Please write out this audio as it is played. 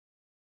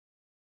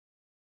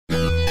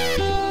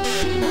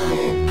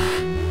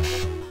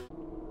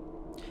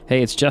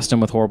Hey, it's Justin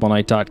with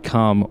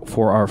HorribleNight.com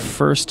for our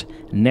first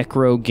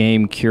Necro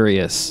Game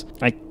Curious.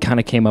 I kind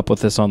of came up with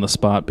this on the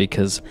spot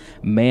because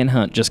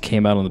Manhunt just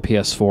came out on the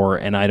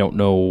PS4, and I don't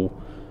know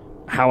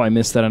how I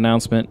missed that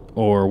announcement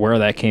or where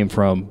that came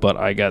from, but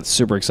I got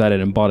super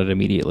excited and bought it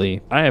immediately.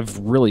 I have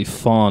really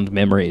fond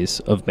memories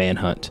of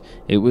Manhunt.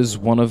 It was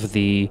one of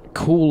the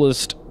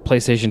coolest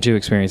PlayStation 2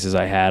 experiences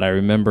I had. I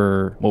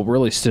remember what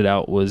really stood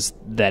out was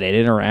that it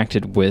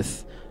interacted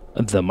with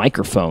the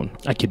microphone.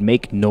 I could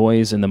make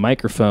noise in the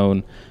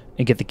microphone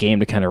and get the game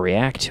to kind of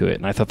react to it,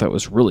 and I thought that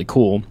was really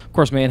cool. Of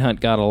course,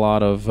 Manhunt got a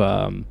lot of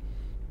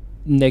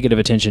negative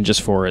attention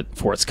just for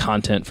its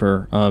content,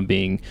 for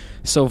being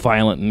so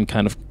violent and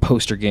kind of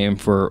poster game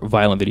for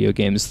violent video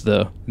games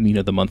the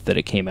month that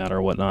it came out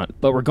or whatnot.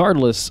 But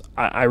regardless,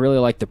 I really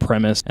like the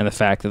premise and the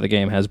fact that the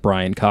game has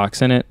Brian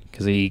Cox in it,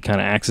 because he kind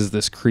of acts as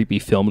this creepy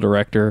film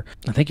director.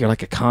 I think you're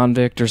like a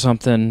convict or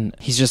something.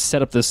 He's just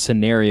set up this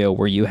scenario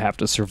where you have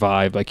to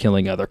survive by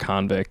killing other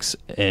convicts,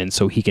 and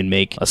so he can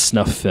make a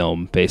snuff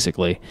film,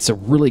 basically. It's a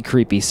really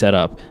creepy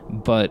setup,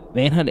 but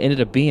Manhunt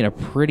ended up being a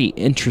pretty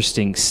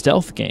interesting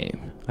stealth game.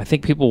 I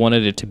think people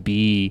wanted it to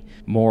be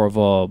more of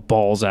a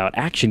balls-out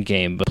action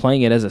game, but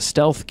playing it as a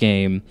stealth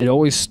game, it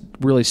always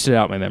really stood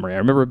out in my memory. I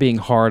remember it being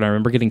hard. I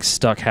remember getting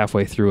stuck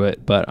halfway through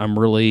it, but I'm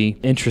really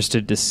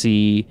interested to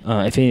see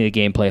if any of the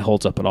gameplay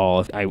holds up at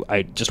all.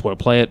 I just want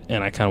to play it,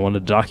 and I kind of wanted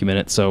to document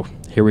it, so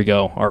here we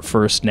go. Our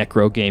first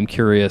Necro Game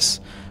Curious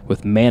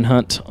with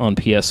Manhunt on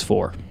PS4.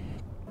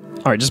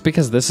 All right, just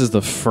because this is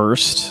the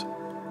first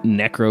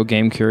Necro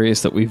Game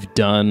Curious that we've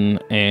done,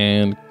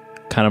 and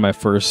kind of my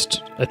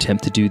first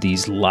attempt to do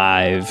these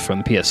live from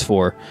the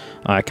PS4,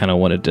 I kind of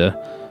wanted to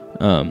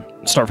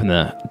start from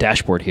the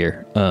dashboard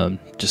here,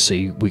 just so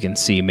we can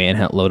see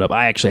Manhunt load up.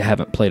 I actually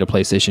haven't played a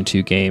PlayStation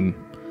 2 game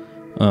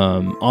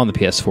on the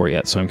PS4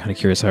 yet, so I'm kind of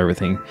curious how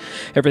everything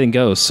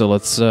goes. So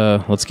let's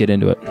get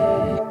into it.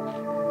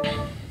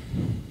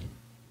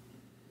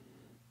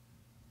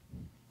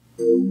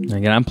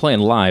 Again, I'm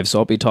playing live, so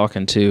I'll be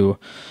talking to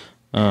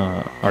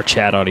our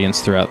chat audience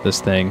throughout this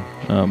thing.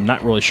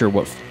 Not really sure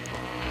what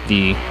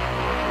the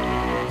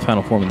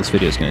final form of this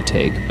video is going to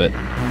take, but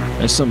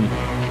there's some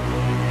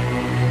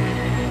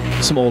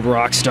old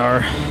rock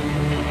star.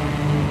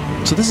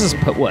 So this is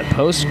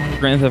post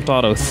Grand Theft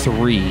Auto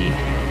 3.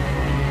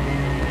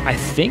 I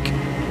think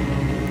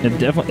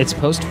it's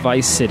post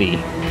Vice City.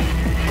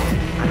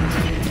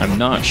 I'm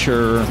not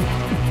sure.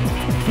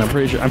 I'm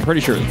pretty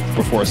sure it's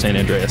before San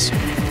Andreas,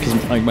 because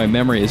like my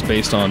memory is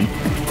based on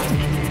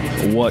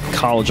what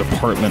college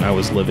apartment I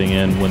was living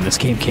in when this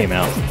game came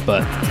out,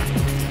 but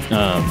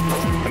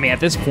I mean,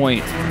 at this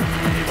point,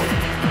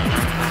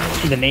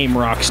 the name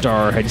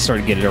Rockstar had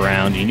started getting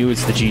around. You knew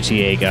it's the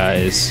GTA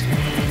guys,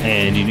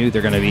 and you knew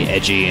they're going to be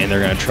edgy, and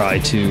they're going to try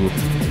to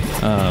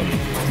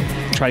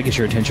get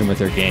your attention with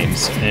their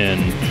games.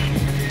 And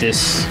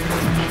this,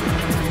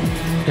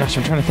 gosh,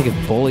 I'm trying to think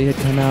if Bully had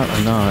come out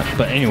or not.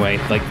 But anyway,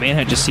 like,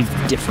 Manhunt just seemed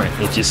different.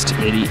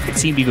 It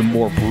seemed even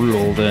more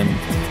brutal than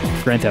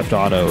Grand Theft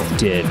Auto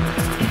did.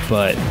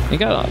 But it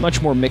got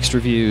much more mixed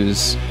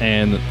reviews,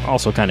 and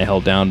also kind of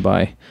held down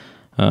by,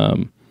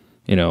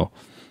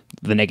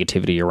 the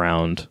negativity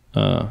around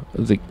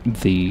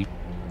the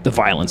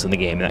violence in the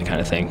game and that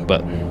kind of thing.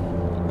 But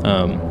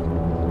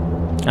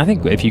I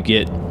think if you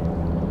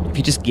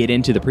just get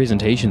into the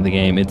presentation of the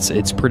game,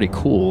 it's pretty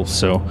cool.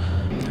 So,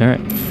 all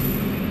right,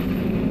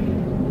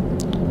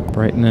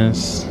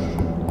 brightness,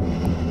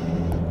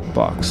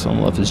 box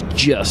on left is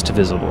just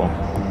visible.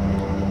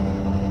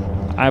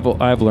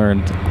 I've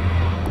learned.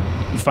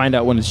 You find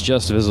out when it's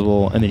just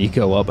visible, and then you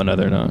go up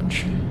another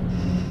notch.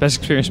 Best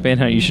experience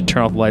Manhunt, you should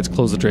turn off the lights,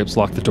 close the drapes,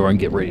 lock the door, and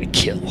get ready to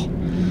kill.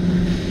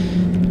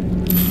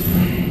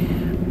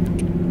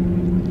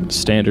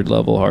 Standard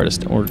level,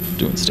 hardest. We're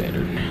doing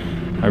standard.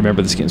 I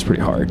remember this game's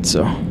pretty hard,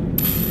 so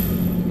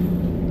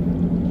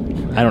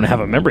I don't have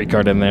a memory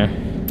card in there.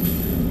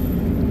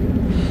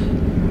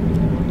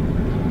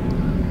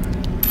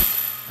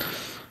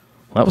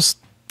 Well, that was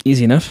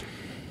easy enough.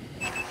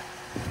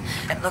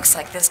 It looks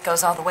like this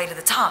goes all the way to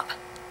the top.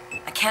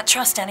 I can't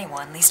trust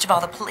anyone, least of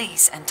all the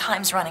police, and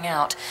time's running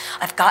out.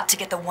 I've got to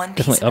get the one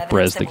piece of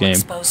evidence that will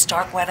expose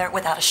Starkweather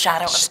without a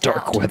shadow of a doubt.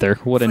 Starkweather,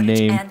 what a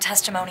name. And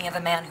testimony of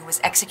a man who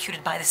was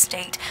executed by the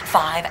state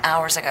 5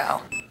 hours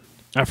ago.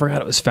 I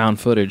forgot it was found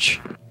footage.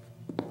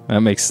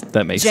 That makes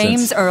sense.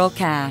 James Earl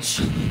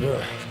Cash,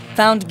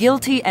 found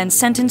guilty and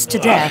sentenced to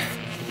death,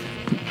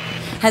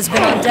 has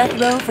been on death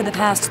row for the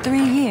past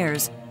 3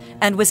 years,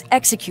 and was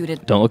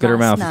executed. Don't look at her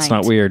mouth. night. It's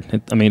not weird.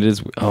 It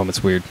is. Oh,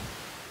 it's weird.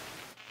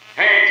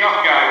 Hey,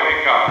 tough guy,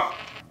 wake up.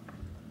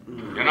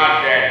 You're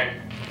not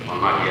dead. Well,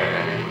 not yet,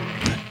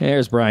 anyway.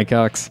 There's Brian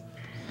Cox.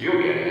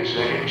 You're getting a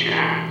second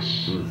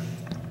chance.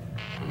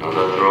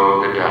 Another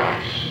throw of the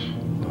dice.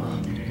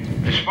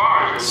 As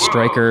far as the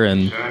Stryker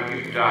and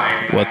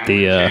what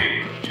the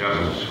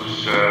justice was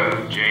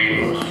served,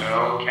 James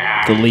Earl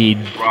Cash, the lead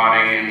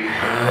rotting in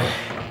hell.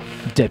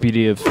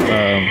 deputy of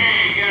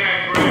Hey, get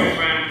a grip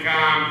and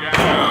calm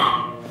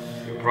down.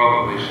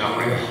 Probably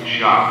suffering from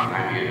shock.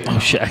 Oh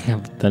shit, I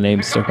have the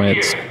name stuck in my head.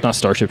 It's not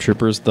Starship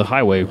Troopers, the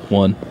Highway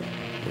one.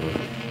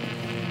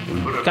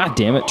 God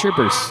damn it,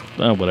 Troopers.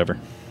 Oh, whatever.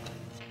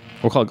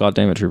 We'll call it God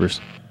damn it, Troopers.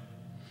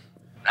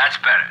 That's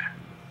better.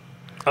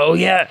 Oh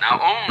yeah.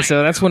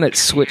 So that's when it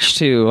switched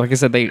to, like I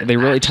said, they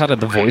really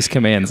touted the voice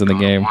commands in the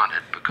game.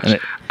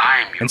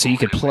 And so you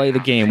could play the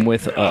game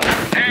with you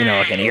know,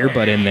 like an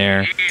earbud in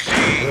there,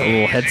 a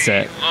little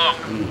headset,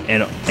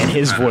 and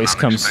his voice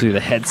comes through the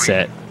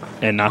headset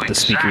and not the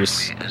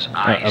speakers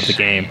of the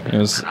game. It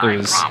was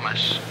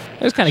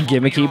kind of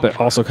gimmicky, but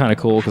also kind of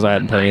cool because I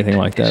hadn't played anything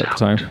like that at the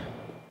time.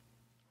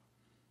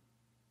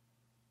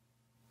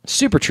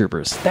 Super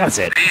Troopers, that's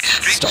it.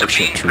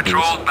 Starship Troopers.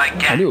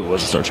 I knew it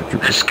was Starship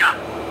Troopers.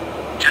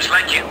 Just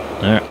like you.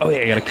 Right. Oh yeah,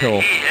 I gotta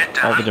kill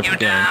all the different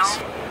gangs.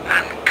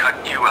 And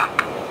cut you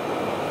up.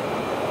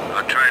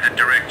 I'll try to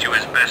direct you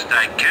as best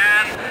I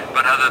can,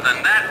 but other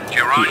than that,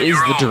 you're on your own. He is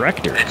the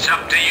director. It's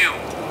up to you.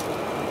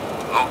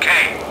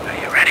 Okay, are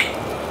you ready?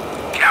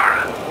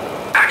 Camera,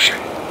 action.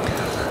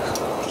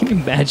 Can you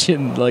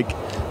imagine, like,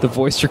 the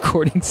voice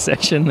recording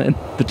section and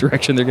the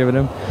direction they're giving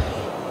him?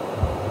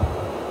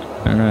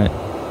 Alright.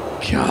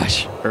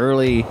 Gosh,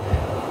 early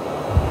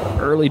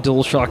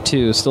DualShock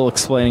 2 is still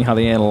explaining how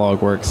the analog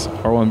works.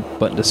 R1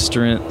 button to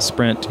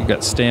sprint, you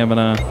got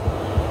stamina.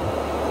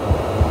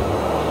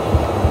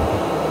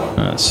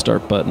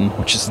 Start button,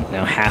 which is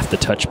now half the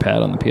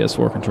touchpad on the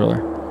PS4 controller.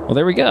 Well,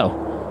 there we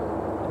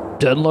go.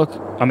 Doesn't look...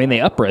 I mean,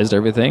 they up-resed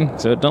everything,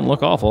 so it doesn't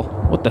look awful.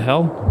 What the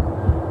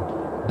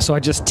hell? So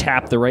I just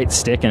tap the right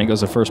stick and it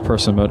goes to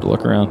first-person mode to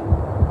look around.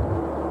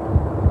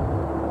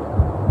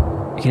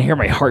 You can hear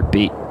my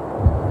heartbeat.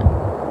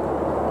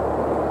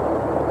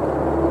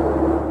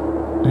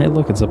 Hey,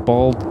 look, it's a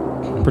bald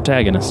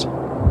protagonist.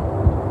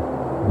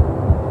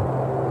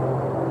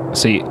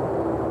 So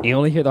you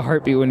only hear the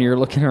heartbeat when you're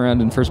looking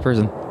around in first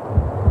person.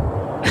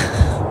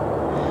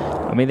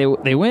 I mean,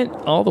 they went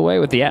all the way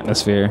with the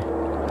atmosphere.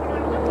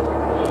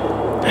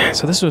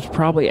 So this was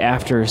probably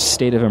after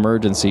State of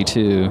Emergency,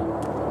 too.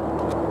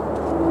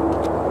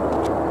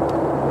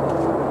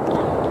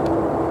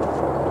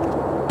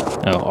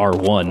 Oh,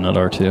 R1, not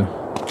R2.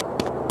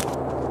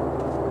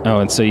 Oh,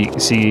 and so you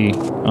see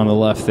on the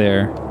left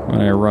there, when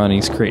I run,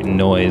 he's creating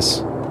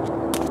noise.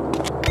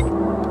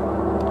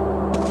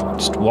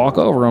 Just walk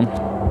over him.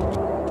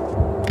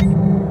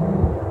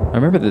 I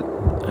remember that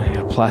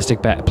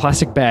plastic bag.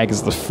 Plastic bag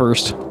is the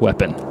first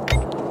weapon.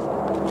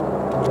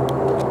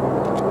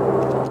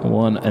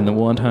 The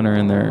one hunter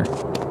in there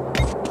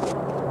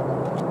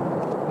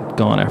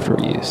gone after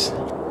use.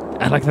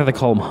 I like that they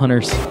call them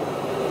hunters.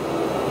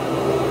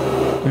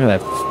 Look at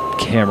that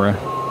camera.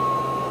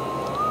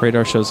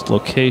 Radar shows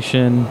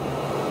location.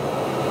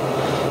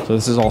 So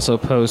this is also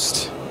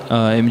post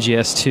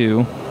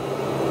MGS2.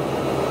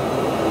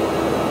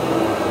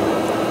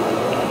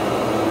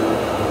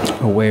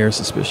 Aware,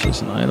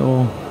 suspicious, and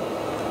idle.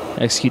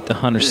 Execute the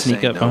hunter,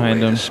 sneak up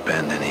behind him.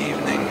 Spend an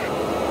evening.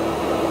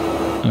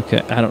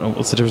 Okay, I don't know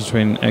what's the difference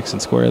between X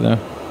and square though.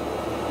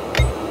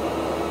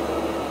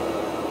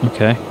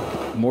 Okay,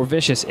 more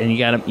vicious, and you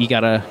gotta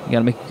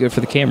make it good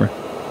for the camera.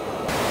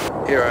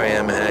 Here I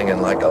am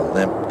hanging like a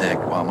limp dick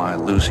while my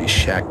Lucy's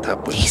shacked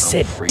up with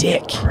some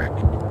freaking prick.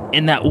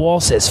 And that wall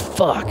says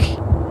fuck.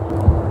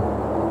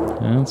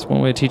 Yeah, that's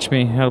one way to teach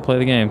me how to play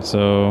the game.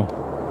 So,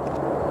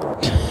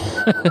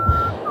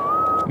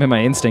 I mean,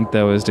 my instinct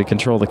though is to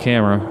control the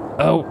camera.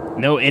 Oh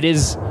no, it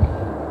is.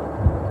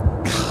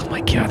 Oh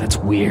my god, that's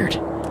weird.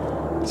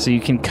 So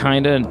you can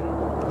kind of...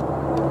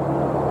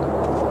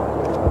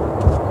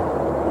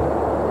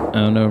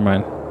 Oh, never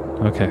mind.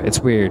 Okay, it's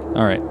weird.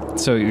 Alright,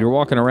 so you're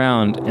walking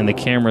around and the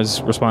camera's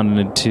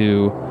responding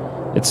to...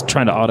 It's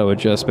trying to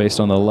auto-adjust based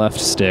on the left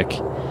stick.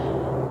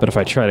 But if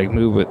I try to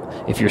move it...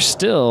 If you're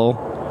still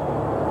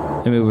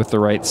and move with the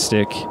right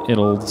stick,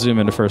 it'll zoom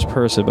into first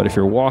person. But if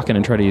you're walking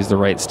and try to use the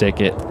right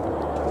stick, it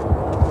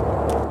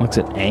looks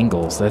at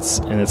angles.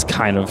 And it's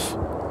kind of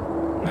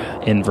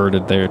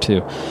inverted there,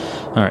 too.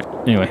 Alright,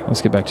 anyway,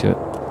 let's get back to it.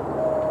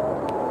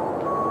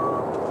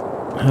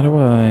 How do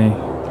I...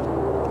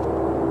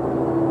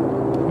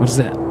 What is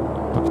that?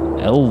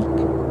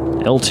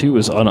 L2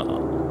 is on a...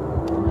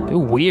 Ooh,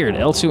 weird.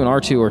 L2 and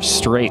R2 are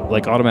straight,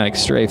 like automatic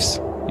strafes.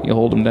 You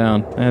hold them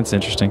down. That's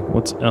interesting.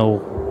 What's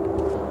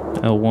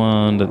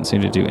L1? Doesn't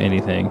seem to do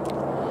anything.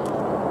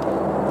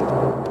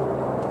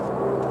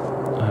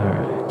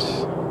 Alright.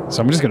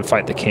 So I'm just gonna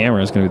fight the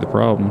camera, is gonna be the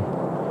problem.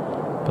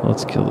 But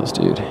let's kill this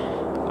dude.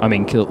 I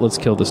mean, let's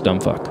kill this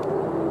dumb fuck. Go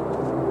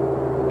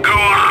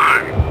on!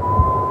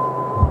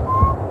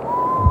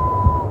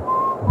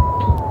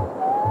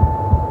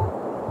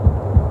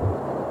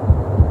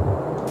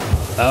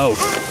 Oh,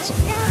 so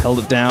held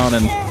it down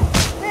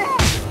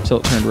until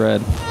it turned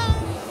red.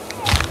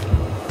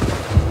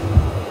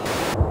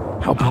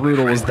 How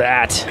brutal was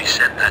that? We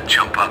set that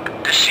jump up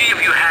to see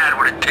if you had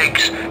what it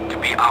takes to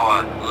be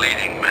our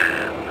leading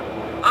man.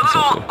 A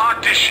little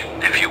audition,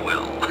 if you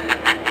will.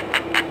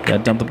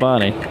 Gotta dump the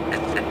body.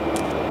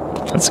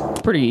 That's a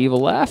pretty evil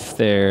laugh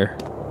there,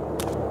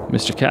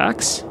 Mr.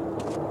 Cox.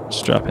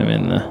 Just drop him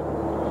in the...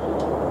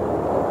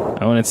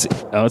 Oh, and it's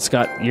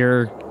got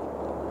your...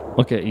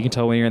 Look at, you can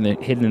tell when you're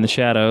hidden in the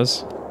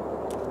shadows.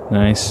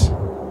 Nice.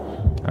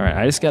 Alright,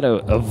 I just gotta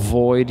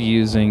avoid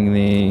using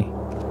the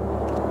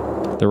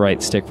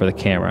right stick for the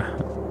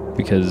camera.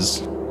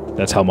 Because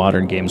that's how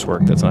modern games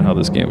work. That's not how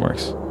this game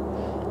works.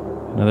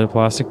 Another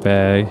plastic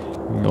bag.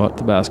 We go out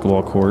to the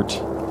basketball court.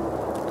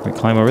 Can we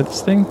climb over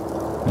this thing?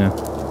 Yeah.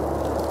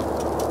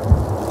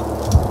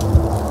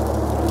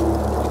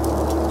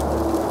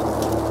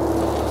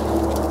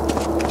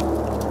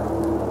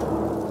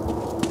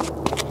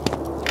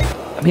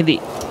 I mean,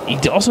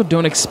 you also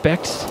don't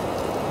expect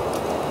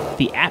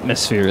the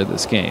atmosphere of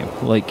this game.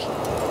 Like,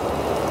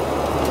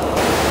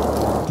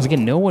 because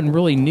again, no one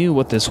really knew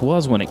what this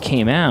was when it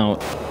came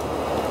out.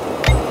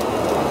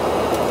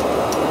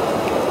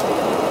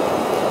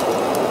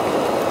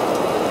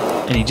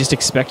 And you just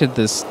expected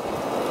this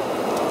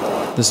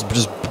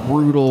just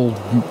brutal,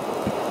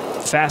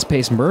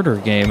 fast-paced murder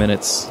game, and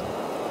it's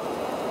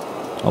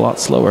a lot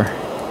slower.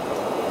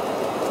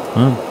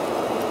 Wow.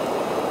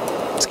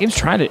 This game's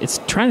trying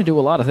to do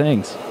a lot of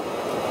things.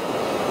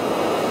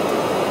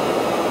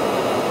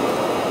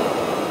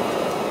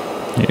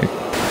 Here.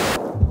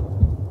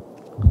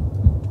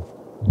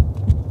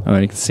 Oh,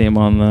 and you can see him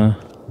on the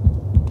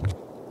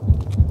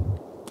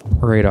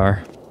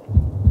radar.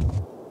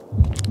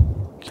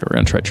 Okay, we're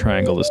gonna try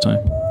triangle this time.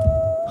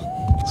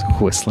 It's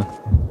whistling.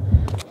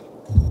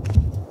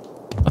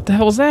 What the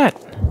hell was that?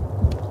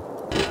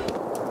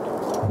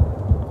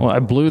 Well, I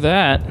blew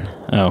that.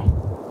 Oh.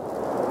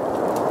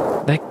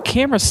 That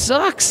camera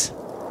sucks!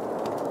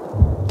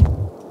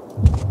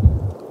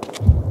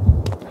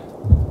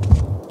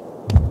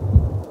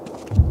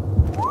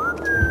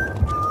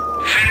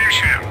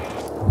 Finish him.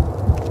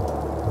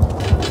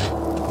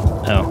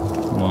 Oh,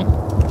 well.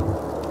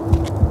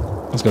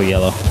 Let's go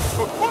yellow.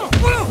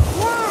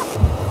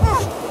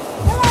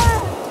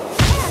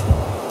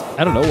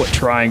 I don't know what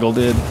triangle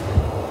did.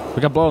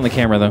 We got blood on the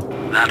camera, though.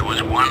 That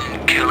was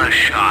one killer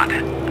shot.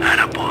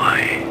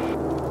 Attaboy.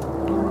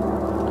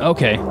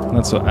 Okay,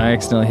 that's what I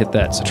accidentally hit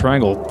that. So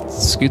triangle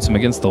scoots him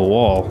against the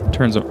wall,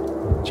 turns him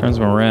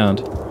around.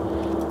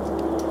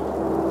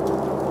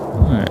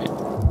 All right.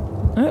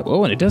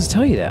 Oh, and it does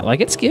tell you that.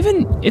 Like it's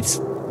giving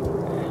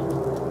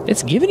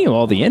you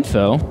all the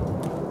info.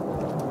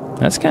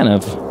 That's kind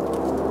of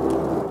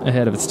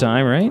ahead of its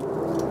time, right?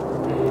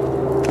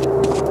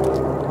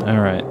 All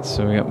right.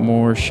 So we got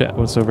more shit.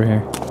 What's over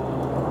here?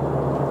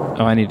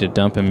 Oh, I need to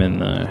dump him in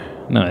the...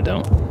 No, I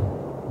don't.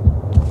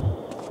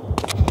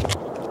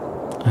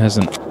 It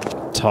hasn't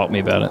taught me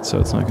about it, so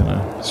it's not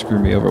gonna screw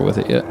me over with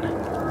it yet.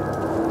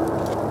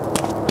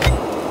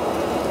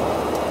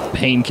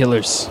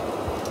 Painkillers.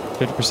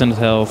 50% of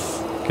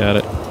health. Got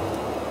it.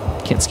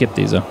 Can't skip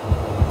these, though.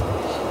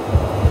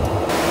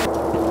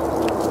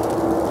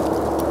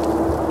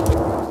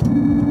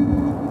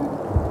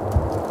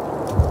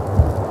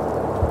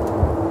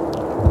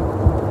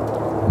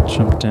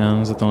 Jump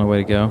down. Is that the only way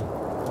to go?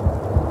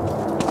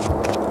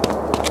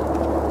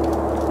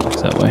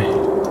 Looks that way.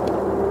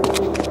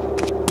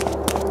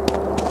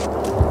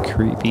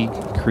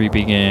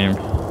 Creepy game.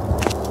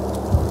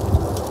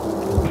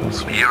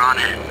 From here on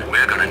in,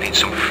 we're gonna need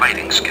some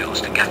fighting skills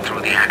to get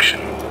through the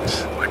action.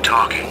 We're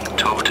talking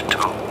toe to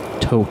toe.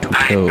 Toe to toe.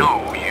 I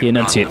know you he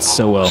enunciates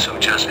so well. So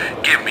just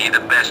give me the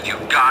best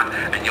you've got,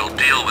 and you'll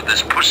deal with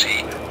this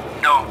pussy,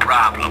 no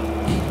problem.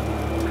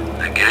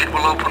 The gate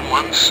will open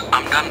once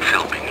I'm done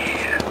filming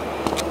here.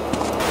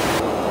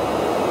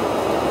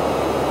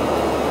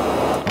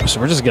 So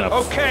we're just gonna...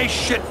 Okay,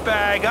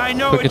 shitbag, I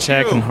know quick it's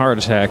attack you. and hard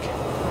attack.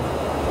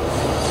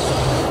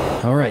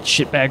 Alright,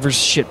 shitbag versus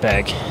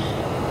shitbag.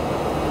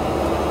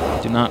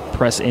 Do not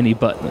press any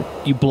button.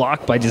 You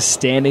block by just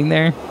standing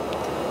there.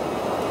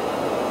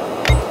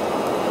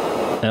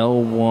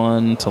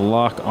 L1 to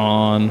lock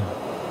on.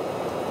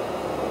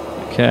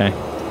 Okay.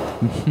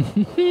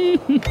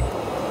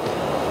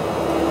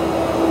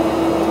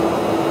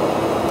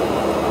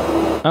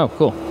 Oh,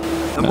 cool.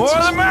 The more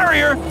the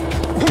merrier.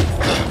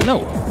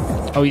 No.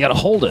 Oh, you gotta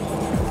hold it.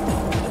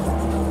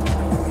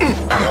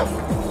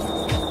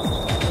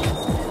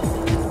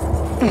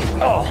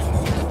 Oh,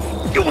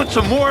 you want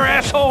some more,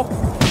 asshole?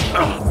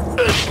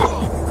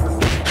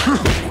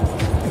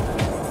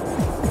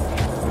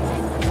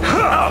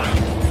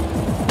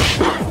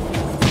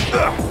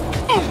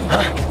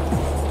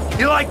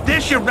 You like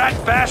this, you rat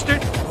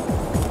bastard?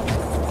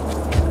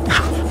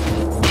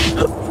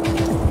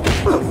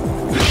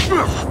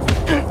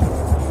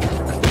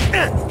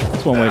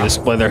 That's one way to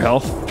display their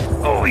health.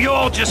 Oh, you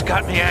all just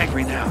got me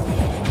angry now.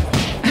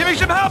 Give me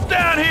some help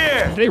down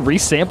here! Did they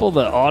resample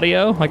the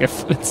audio? Like,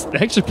 it's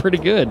actually pretty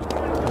good.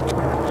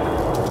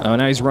 Oh,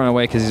 now he's running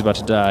away because he's about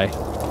to die.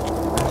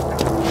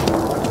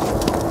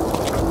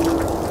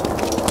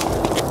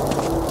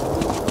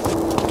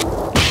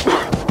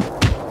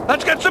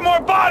 Let's get some more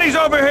bodies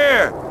over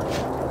here!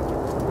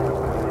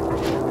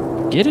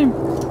 Get him.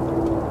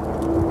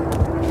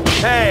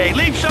 Hey,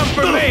 leave some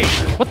for me!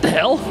 What the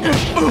hell?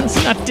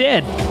 He's not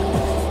dead.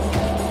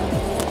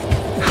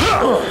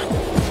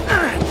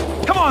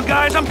 Come on, on,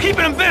 guys, I'm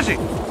keeping him busy.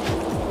 Do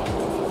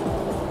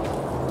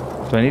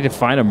I need to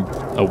find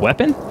a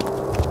weapon?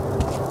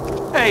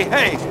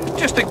 Hey,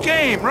 just a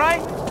game, right?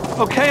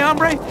 Okay,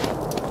 hombre?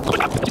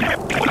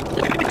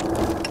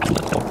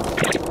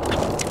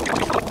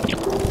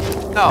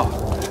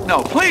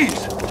 No,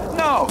 please.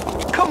 No,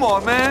 come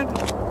on, man.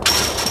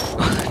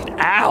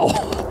 Ow.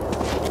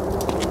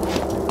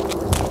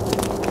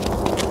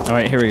 All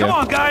right, here we go. Come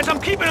on, guys,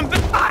 I'm keeping him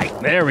busy.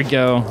 There we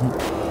go.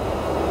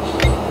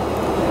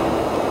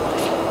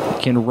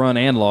 You can run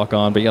and lock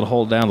on, but you gotta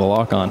hold down to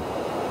lock on.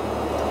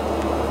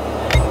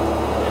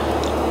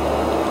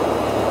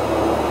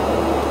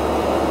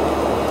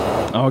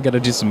 Oh, I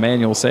gotta do some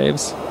manual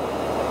saves.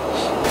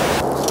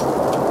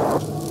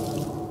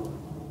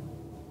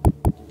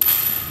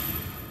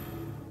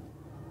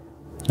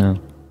 Oh.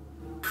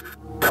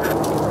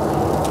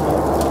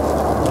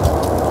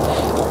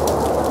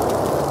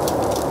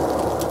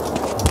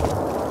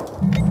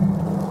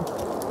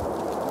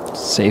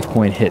 Save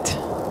point hit.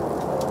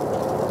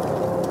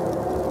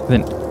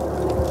 Then.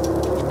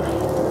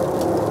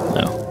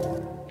 No.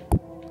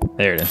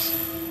 There it is.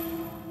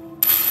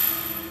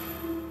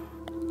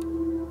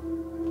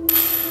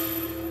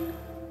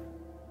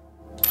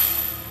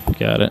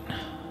 Got it.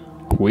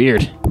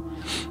 Weird.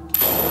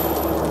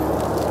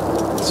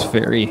 It's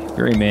very,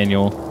 very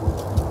manual.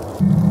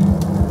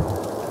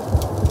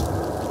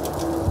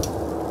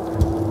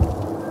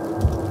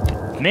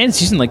 Man, it's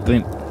using like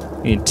the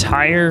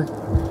entire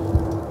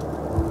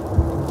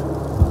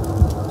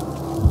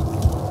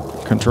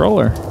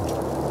controller.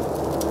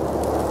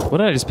 What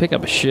did I just pick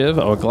up? A shiv?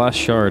 Oh, a glass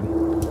shard.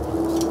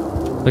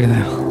 Look at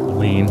that.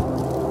 Lean.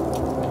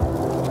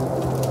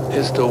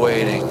 It's the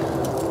waiting.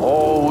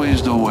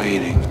 Always the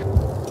waiting.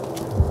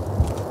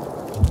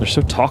 They're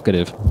so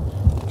talkative.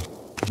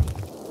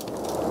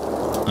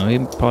 Oh, he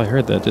probably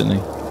heard that, didn't he?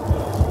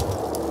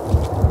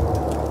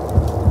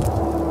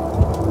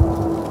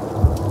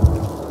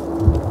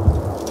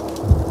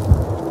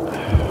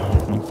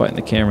 I'm fighting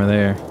the camera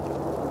there.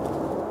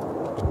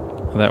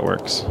 That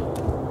works.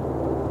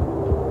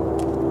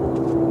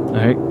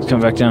 Alright, he's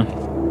coming back down.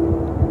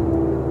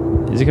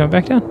 Is he coming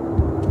back down?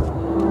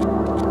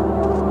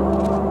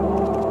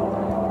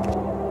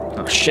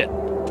 Oh, shit.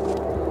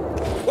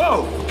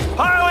 Whoa!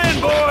 Pile in,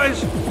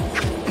 boys!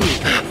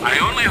 I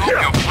only hope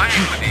you're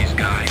playing with these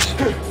guys.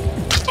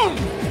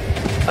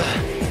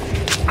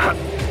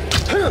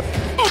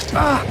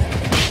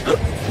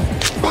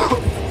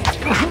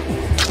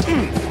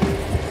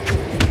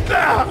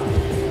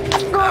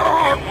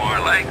 More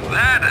like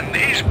that, and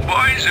these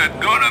boys are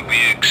gonna be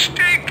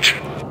extinct.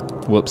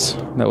 Whoops,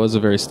 that was a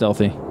very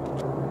stealthy.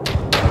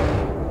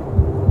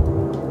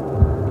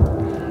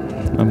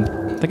 I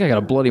think I got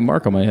a bloody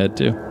mark on my head,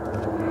 too.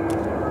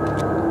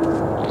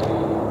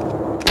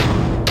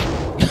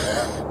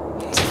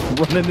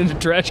 Running into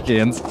trash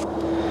cans.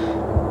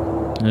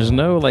 There's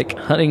no, like,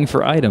 hunting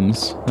for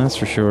items, that's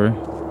for sure.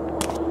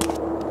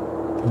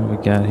 What do we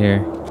got here?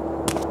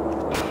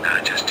 Now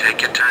just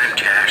take your time,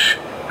 Cash.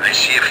 I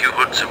see a few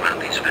hoods around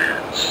these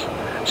vans.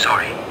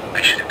 Sorry,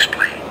 I should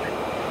explain.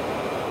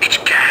 Each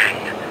gang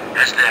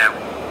has their,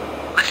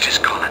 let's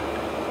just call it,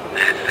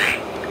 their thing.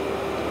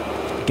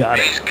 Got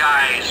it. These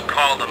guys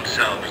call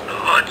themselves the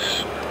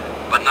Hoods,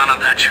 but none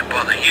of that should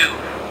bother you.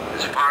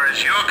 As far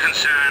as you're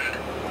concerned,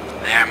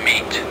 they're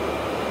meat.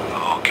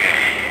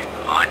 Okay,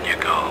 on you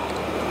go.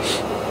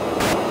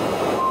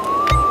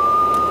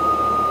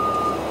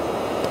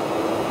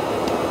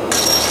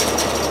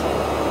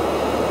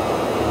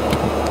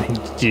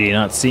 Did he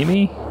not see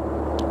me?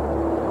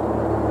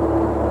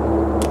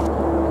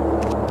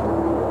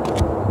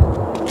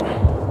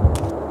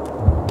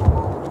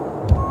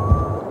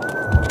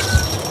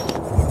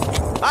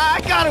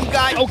 I got him,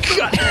 guys. Oh,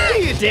 God.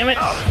 Damn it.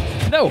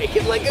 No. Make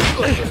it like a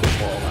good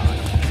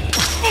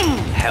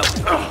hell,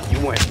 you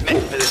weren't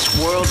meant for this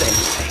world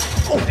anyway.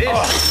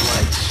 This is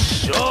like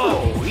so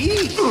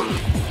easy.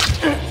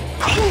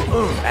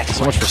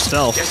 That's So much for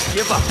stealth. Just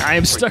give up. I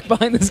am stuck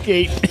behind this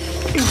gate.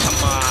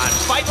 Come on,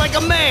 fight like a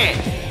man.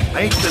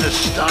 I ain't gonna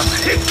stop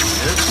hitting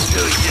this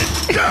till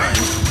you're done.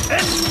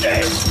 That's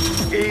dead.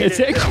 It's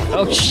actually.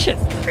 Oh, shit.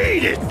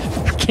 Eat it.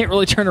 Can't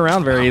really turn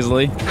around very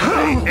easily.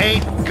 I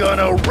ain't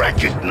gonna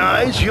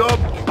recognize your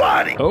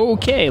body.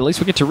 Okay, at least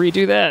we get to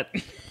redo that.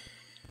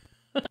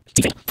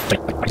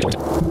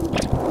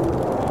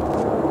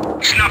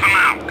 Snuff him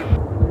out.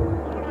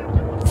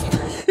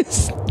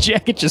 This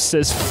jacket just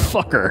says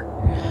fucker.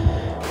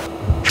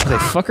 Are they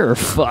fucker or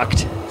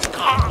fucked?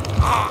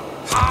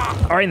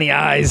 Right in the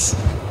eyes.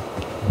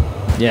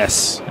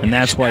 Yes, and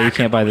that's why you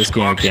can't buy this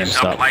game at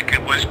GameStop. Like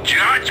it was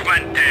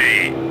Judgment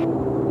Day.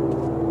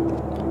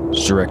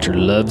 This director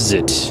loves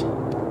it.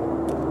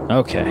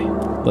 Okay,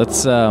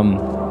 let's be a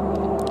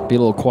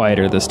little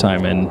quieter this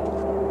time and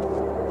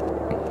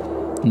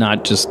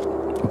not just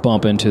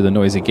bump into the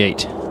noisy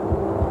gate.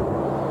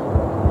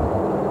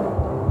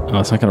 Oh,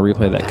 it's not going to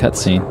replay that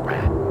cutscene.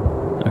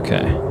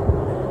 Okay.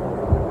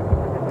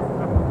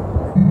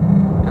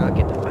 I'll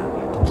get the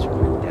value of this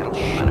one. That'll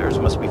be others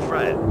must be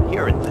fried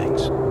hearing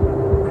things.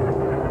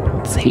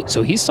 Say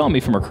So he saw me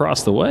from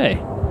across the way.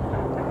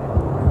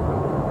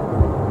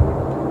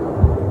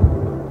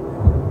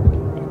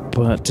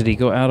 But did he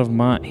go out of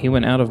my... He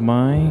went out of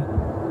my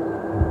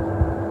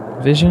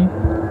vision?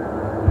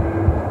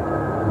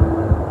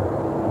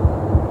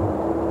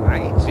 I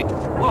ain't see...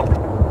 Whoa!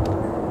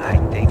 I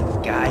think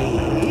I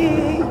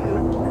hear you.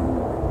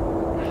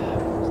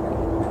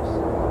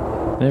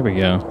 There we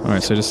go.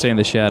 Alright, so just stay in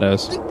the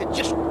shadows. I think that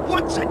just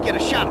once I'd get a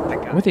shot at the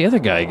guy. Where'd the other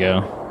guy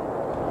go?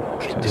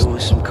 Could do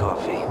with some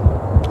coffee.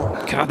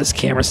 God, this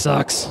camera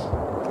sucks.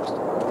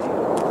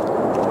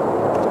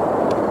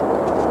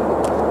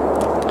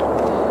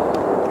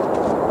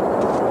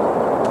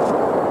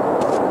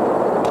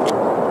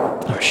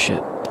 Oh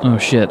shit. Oh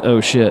shit.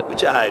 Oh shit.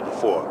 What you hiding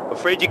for?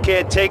 Afraid you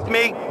can't take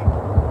me?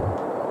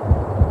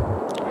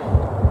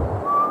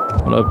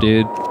 What up,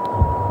 dude?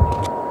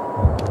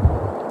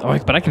 Oh,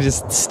 but I can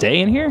just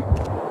stay in here?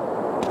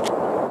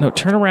 No,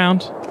 turn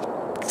around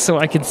so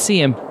I can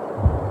see him.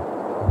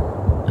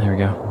 There we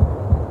go.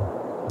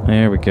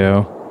 There we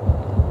go.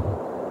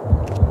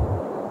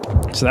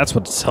 So that's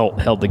what's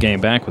held the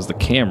game back, was the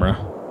camera.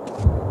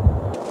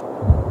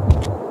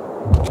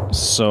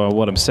 So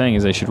what I'm saying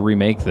is they should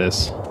remake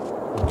this.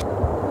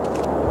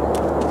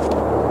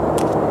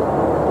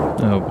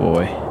 Oh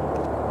boy.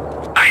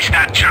 Nice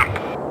that jump.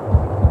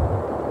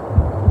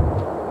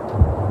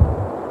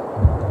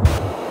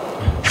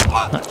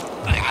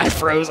 I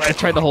froze. I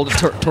tried to hold it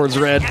towards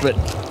red, but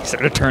he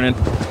started turning.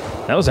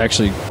 That was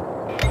actually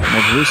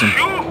more gruesome.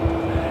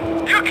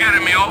 You're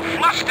getting me all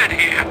flustered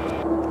here.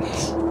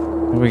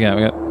 What do we got?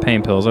 We got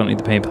pain pills. I don't need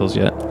the pain pills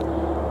yet.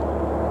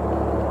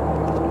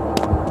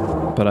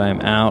 But I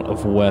am out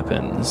of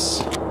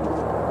weapons.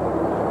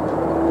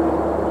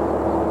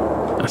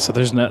 So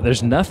there's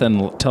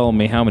nothing telling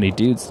me how many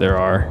dudes there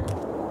are.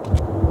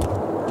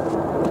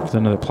 There's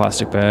another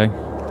plastic bag.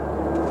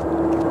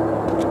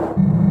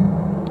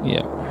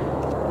 Yep.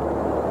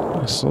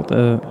 So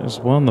there's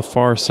one on the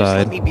far side.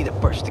 Let me be the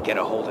first to get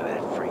a hold of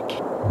that freak.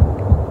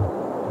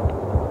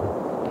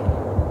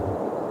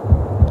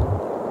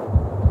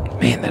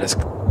 Man, that is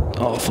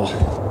awful.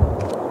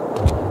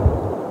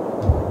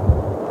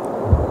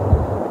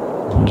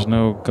 There's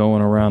no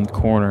going around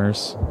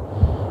corners.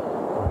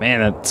 Man,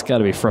 that's got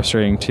to be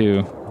frustrating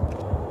too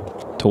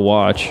to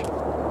watch.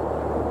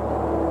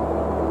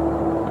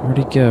 Where'd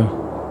he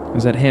go?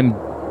 Is that him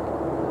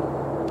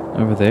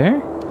over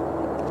there?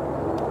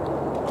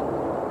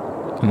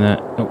 And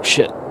that... Oh,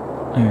 shit.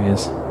 There he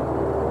is.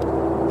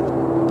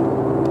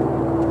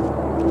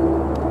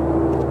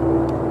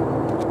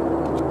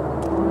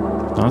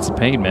 Lots of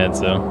pain meds,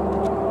 though.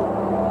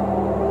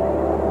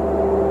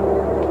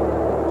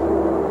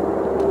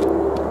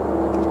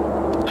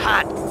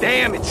 Hot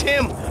damn, it's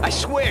him! I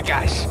swear,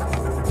 guys.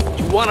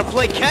 You want to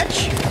play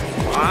catch?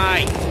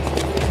 Fine.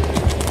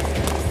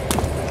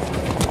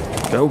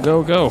 Go,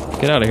 go, go.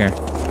 Get out of here.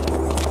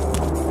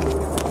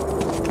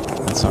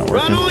 That's not working.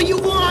 Run all you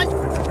want!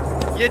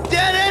 You're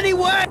dead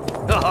anyway!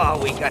 Oh,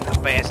 we got the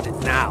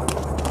bastard now.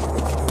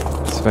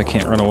 See if I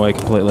can't run away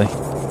completely.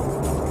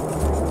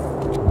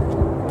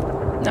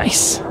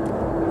 Nice.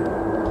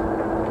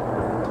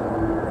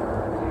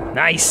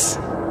 Nice.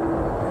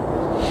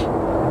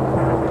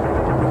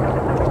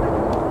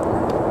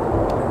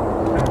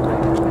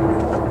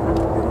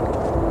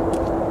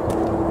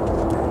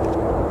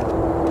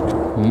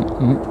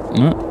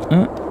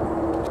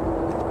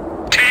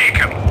 Take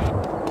him.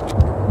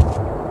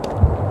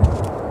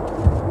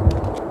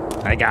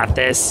 I got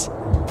this.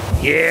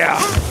 Yeah.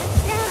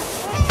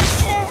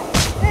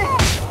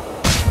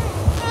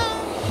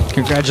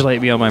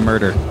 Congratulate me on my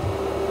murder.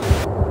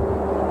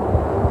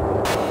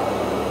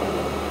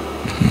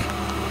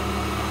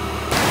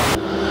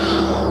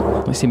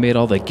 At least he made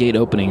all the gate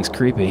openings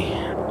creepy.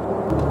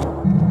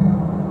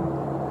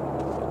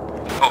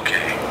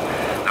 Okay,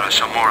 there are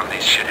some more of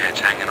these shitheads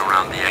hanging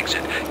around the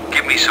exit.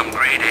 Give me some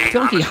grade A. I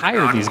feel like he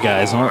hired these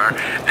guys, huh?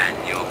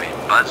 And you'll be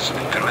buzzing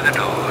through the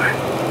door.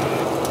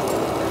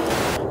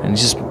 And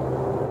just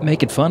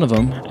making fun of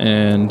them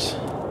and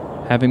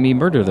having me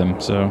murder them.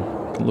 So,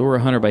 lure a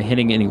hunter by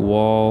hitting any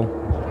wall.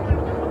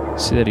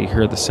 See that he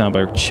heard the sound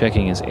by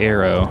checking his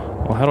arrow.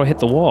 Well, how do I hit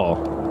the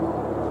wall?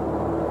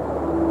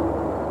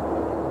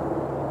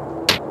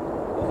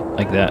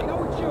 Like that.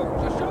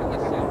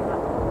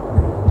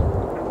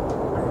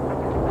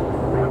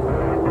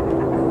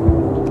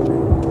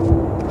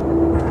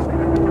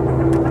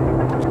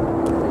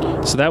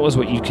 So that was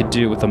what you could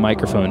do with the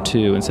microphone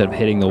too. Instead of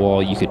hitting the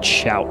wall, you could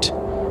shout.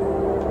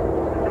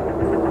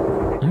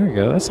 There we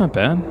go. That's not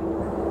bad.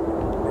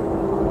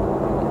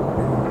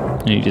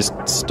 And you just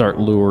start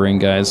luring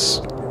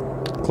guys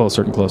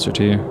closer and closer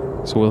to you.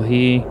 So will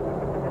he...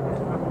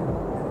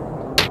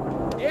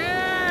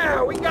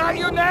 Yeah, we got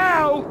you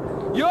now.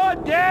 You're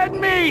dead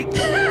meat.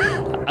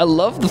 I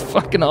love the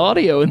fucking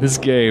audio in this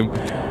game.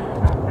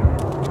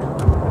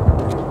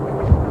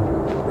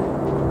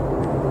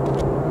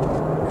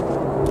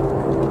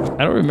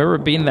 I don't remember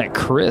it being that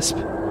crisp.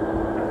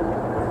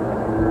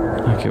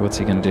 Okay, what's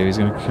he gonna do? He's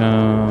gonna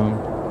come...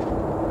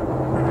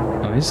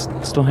 Oh, he's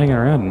still hanging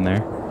around in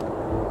there.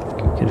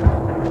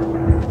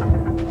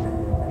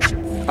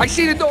 I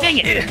see the door. Dang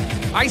it!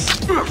 Right,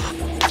 so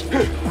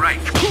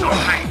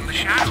hide in the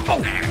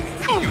shadows there.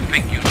 You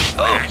think you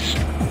smash?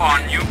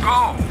 On you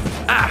go.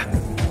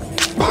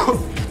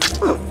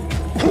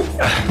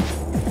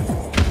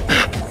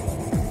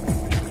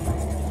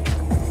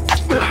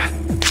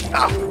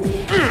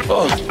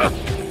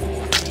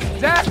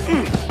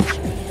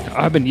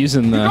 I've been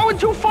using the... You're going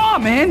too far,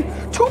 man.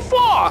 Too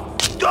far.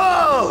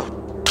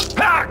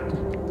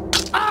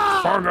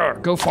 Farther.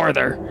 Go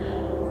farther.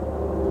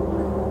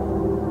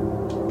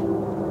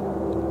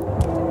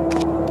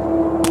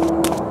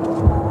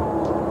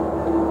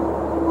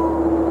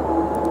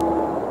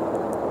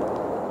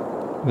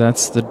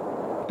 That's the...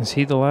 Is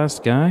he the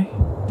last guy?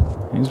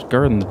 He's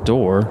guarding the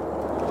door.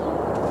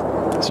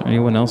 Is there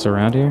anyone else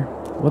around here?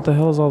 What the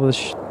hell is all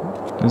this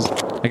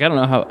like, I don't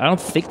know how... I don't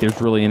think there's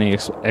really any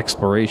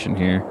exploration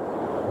here.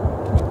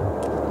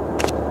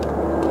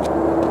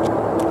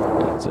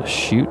 It's a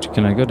chute.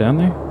 Can I go down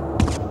there?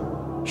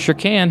 Sure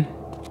can.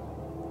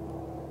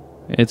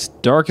 It's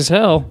dark as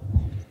hell.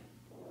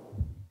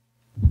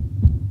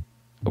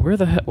 Where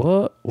the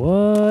hell?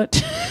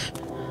 What?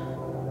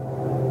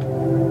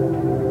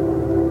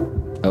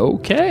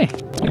 Okay.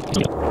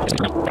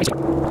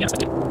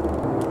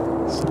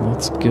 So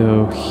let's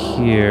go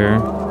here.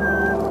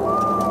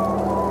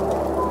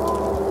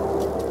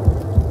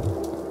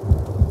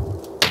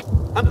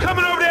 I'm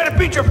coming over there to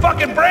beat your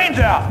fucking brains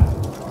out.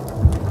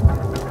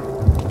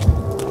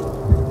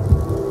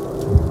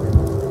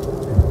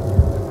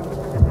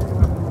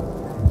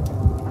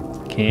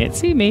 Can't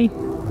see me.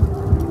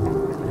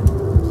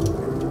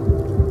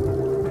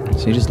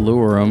 So you just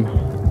lure him.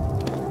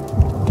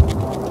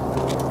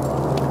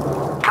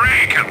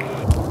 Break him.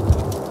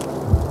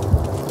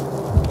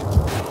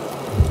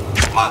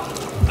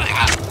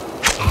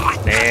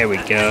 There we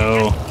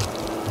go.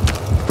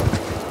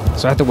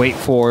 So I have to wait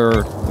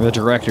for the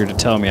director to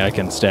tell me I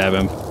can stab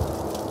him.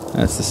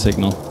 That's the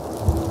signal.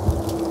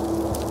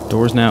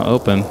 Door's now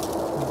open.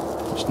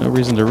 There's no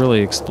reason to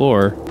really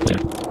explore.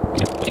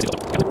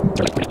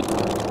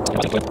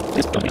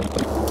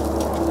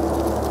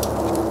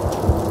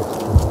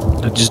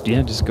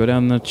 Just go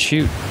down the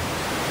chute.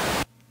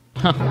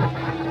 Huh.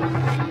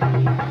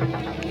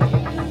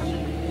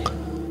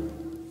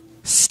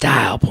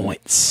 Style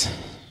points.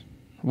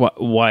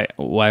 Why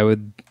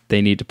would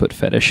they need to put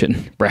fetish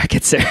in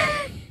brackets there?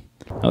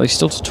 Oh, there's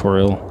still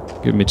tutorial.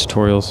 Give me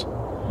tutorials.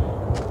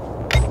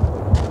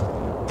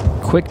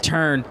 Quick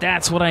turn.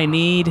 That's what I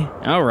need.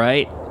 All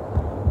right.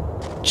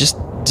 Just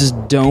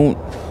don't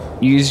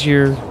use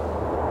your...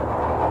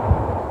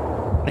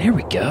 There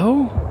we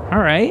go. All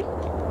right.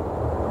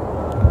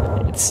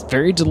 It's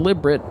very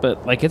deliberate,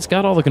 but like it's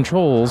got all the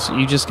controls.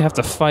 You just have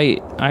to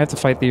fight. I have to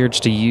fight the urge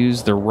to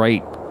use the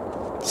right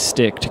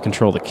stick to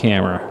control the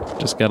camera.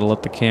 Just got to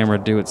let the camera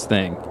do its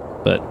thing.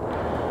 But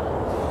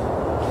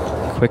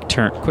quick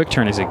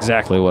turn is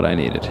exactly what I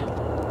needed.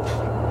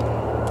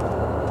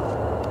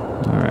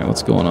 All right,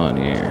 what's going on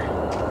here?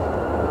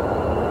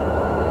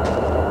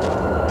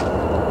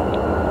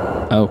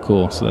 Oh,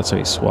 cool. So that's how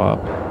you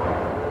swap.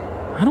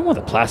 I don't want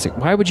the plastic.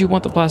 Why would you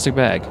want the plastic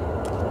bag?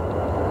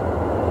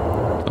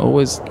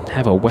 Always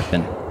have a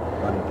weapon.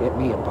 Gonna get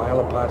me a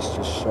pile of pots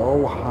just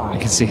so high. I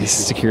can see his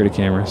security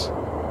cameras.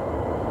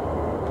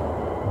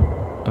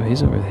 Oh,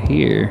 he's over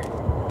here.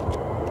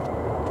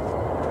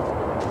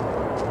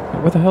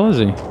 Where the hell is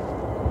he?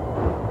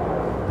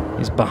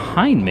 He's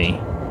behind me.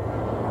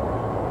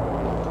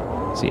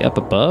 Is he up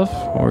above?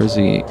 Or is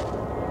he...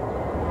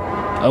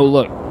 Oh,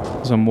 look.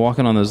 As I'm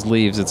walking on those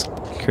leaves, it's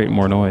creating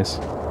more noise.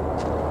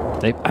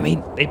 They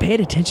paid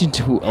attention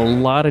to a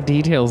lot of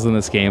details in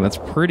this game. That's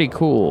pretty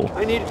cool.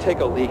 I need to take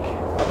a leak.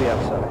 I'll be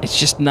outside. It's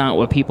just not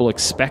what people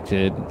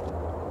expected.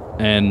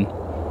 And...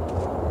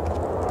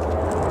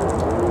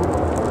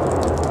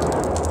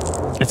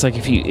 It's like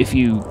if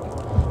you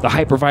the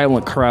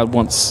hyper-violent crowd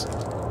wants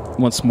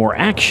more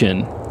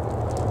action,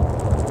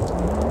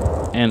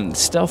 and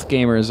stealth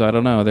gamers, I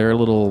don't know, they're a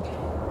little...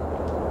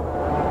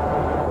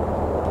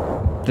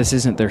 This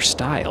isn't their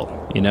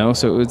style, you know?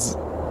 So it's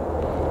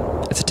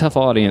a tough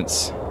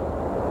audience.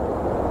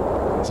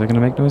 Is that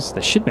gonna make noise?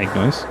 That should make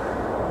noise.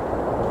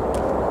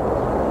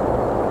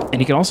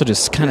 And you can also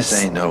just kind of...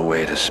 This ain't no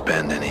way to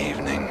spend an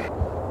evening.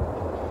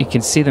 You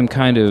can see them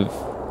kind of,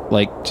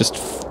 like, just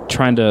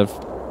trying to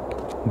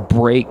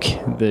break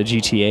the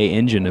GTA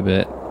engine a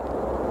bit.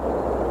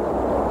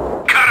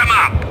 Cut him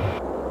up!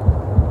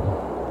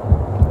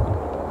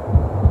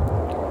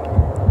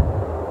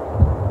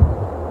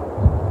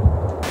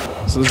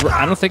 So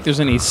I don't think there's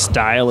any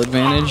style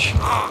advantage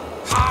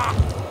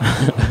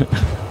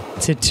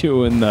to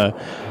doing to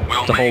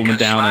holding them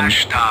down and...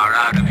 Star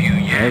out of you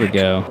yet. There we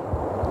go.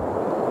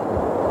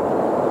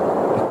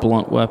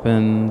 Blunt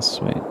weapons.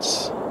 Wait.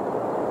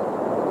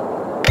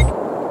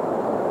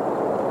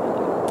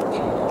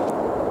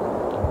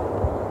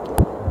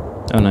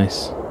 Oh,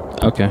 nice.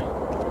 Okay.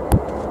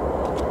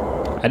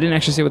 I didn't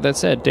actually see what that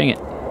said. Dang it.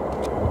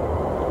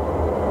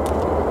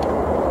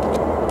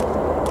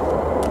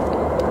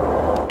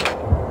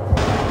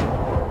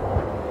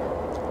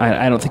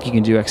 I don't think you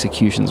can do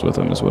executions with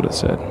them, is what it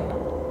said.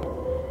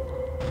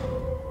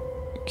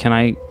 Can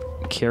I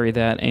carry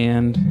that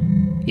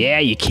and... Yeah,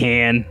 you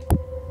can.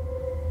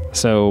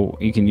 So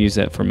you can use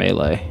that for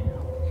melee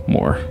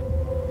more.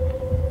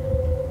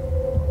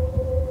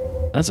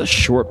 That's a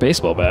short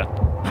baseball bat.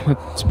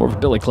 It's more of a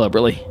billy club,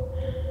 really.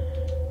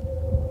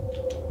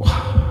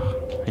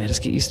 Yeah,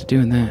 just get used to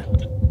doing that.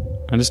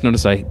 I just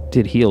noticed I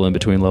did heal in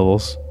between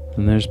levels.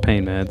 And there's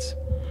pain meds.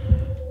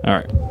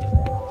 Alright.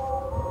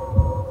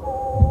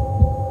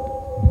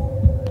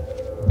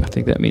 I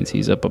think that means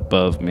he's up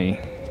above me.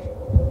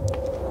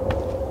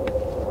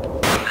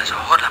 There's a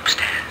hood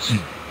upstairs.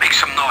 Make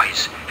some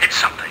noise. Hit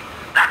something.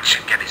 That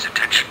should get his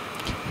attention.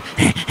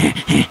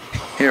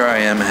 Here I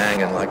am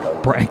hanging like a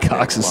Brian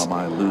Cox is... while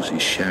my Lucy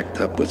shacked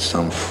up with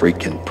some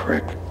freaking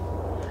prick.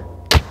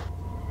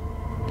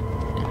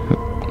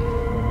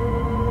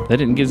 That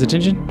didn't get his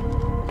attention?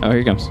 Oh, here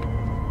he comes.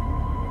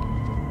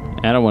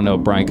 I don't want to know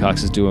what Brian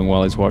Cox is doing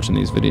while he's watching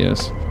these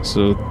videos.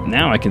 So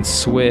now I can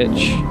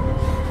switch.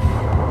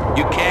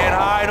 You can't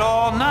hide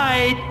all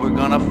night. We're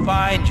gonna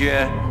find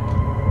you.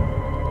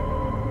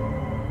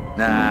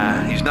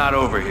 Nah, he's not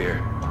over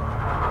here.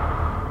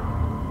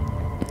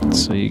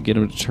 So you get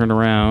him to turn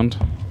around.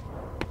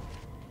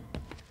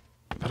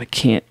 But I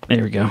can't.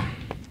 There we go.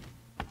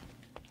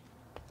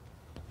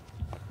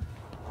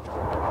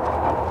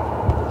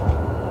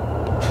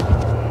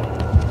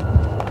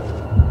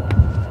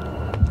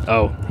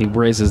 Oh, he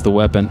raises the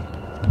weapon.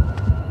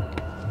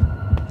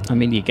 I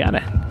mean, you gotta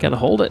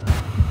hold it.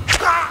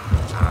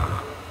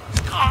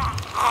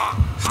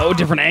 Oh,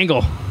 different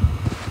angle.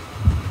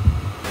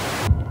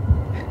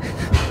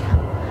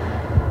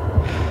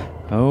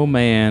 Oh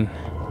man,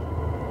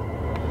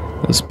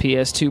 those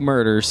PS2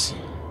 murders,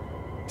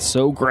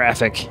 so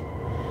graphic.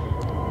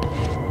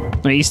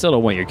 I mean, you still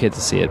don't want your kids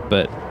to see it,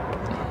 but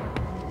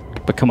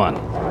come on.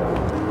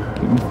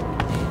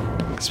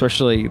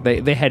 Especially,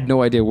 they had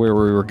no idea where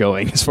we were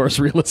going as far as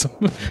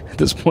realism at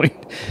this point.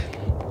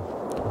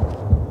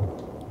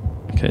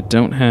 Okay, I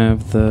don't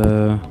have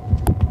the...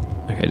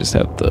 Okay, I just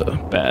have the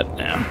bat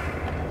now.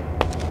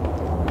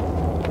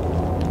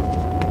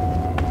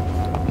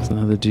 There's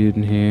another dude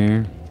in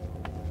here.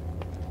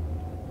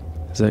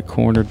 Is that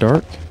corner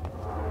dark?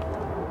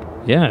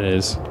 Yeah, it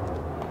is.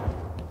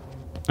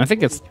 I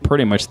think it's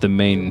pretty much the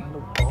main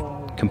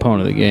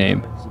component of the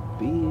game.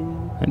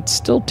 It's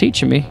still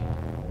teaching me.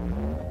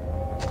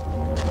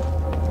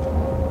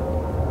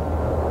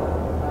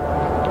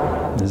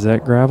 Is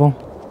that gravel?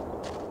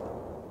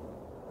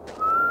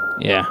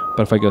 Yeah,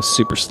 but if I go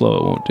super slow,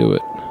 it won't do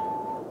it.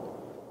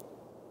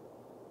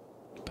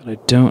 But I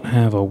don't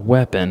have a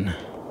weapon.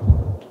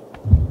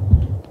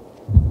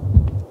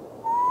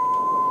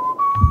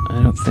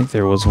 I don't think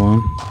there was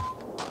one.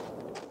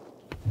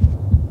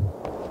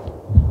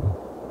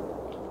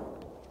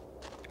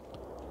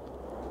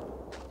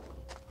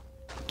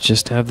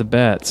 Just have the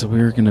bat, so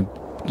we were gonna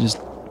just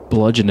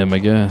bludgeon him, I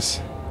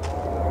guess.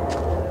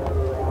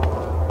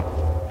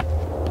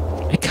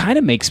 It kind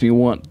of makes me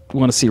want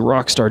to see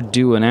Rockstar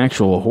do an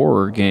actual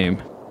horror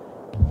game.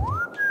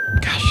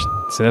 Gosh,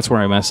 see, that's where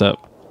I mess up.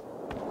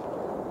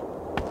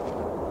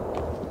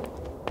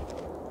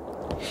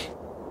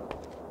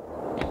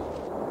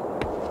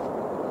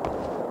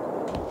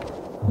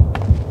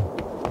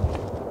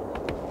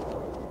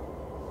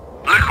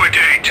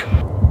 Liquidate!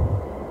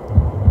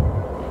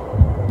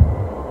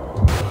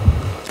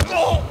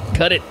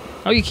 Cut it.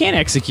 Oh, you can't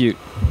execute.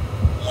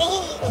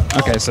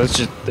 Okay, so that's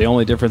just the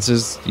only difference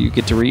is you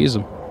get to reuse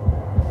them.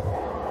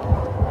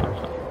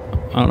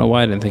 I don't know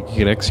why I didn't think you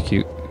could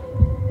execute.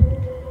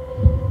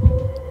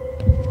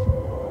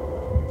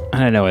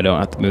 I know I don't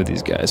have to move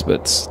these guys, but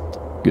it's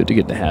good to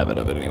get the habit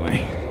of it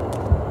anyway.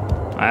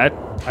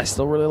 I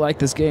still really like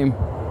this game.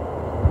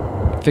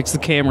 Fix the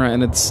camera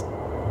and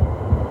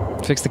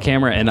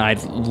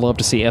I'd love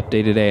to see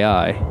updated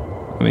AI.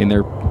 I mean,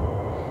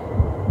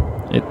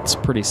 it's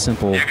pretty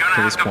simple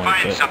to this point.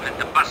 Find something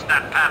to bust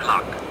that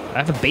padlock. I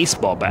have a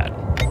baseball bat.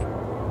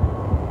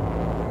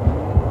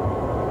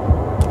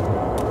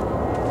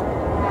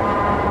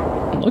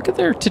 Look at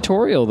their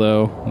tutorial,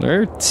 though.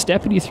 They're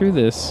stepping you through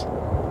this.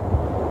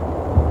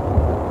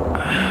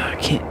 I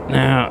can't.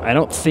 Now, I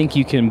don't think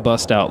you can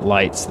bust out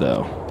lights,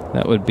 though.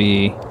 That would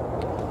be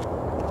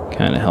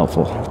kind of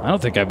helpful. I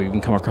don't think I've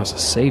even come across a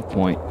save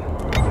point.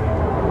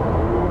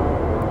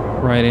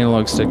 Right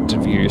analog stick to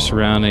view your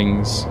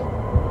surroundings.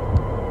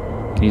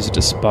 You can use it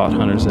to spot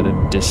hunters at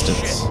a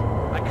distance.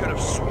 I could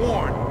have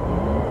sworn.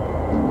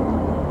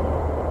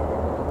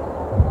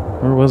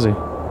 Where was he?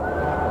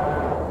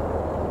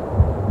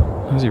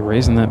 How is he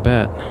raising that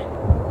bat?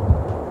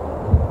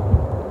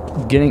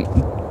 Getting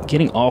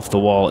off the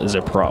wall is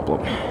a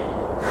problem. There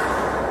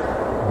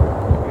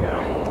we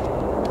go.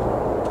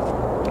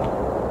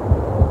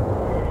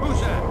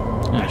 Who's that?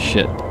 Ah,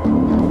 shit.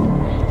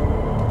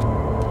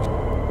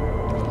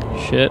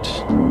 Shit.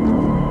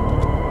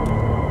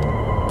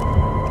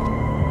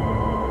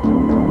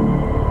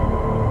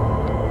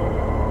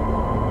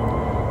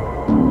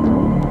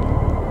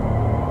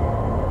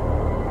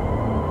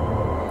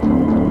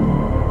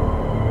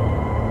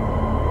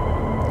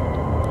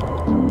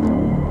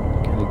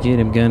 get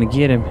him, gonna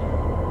get him.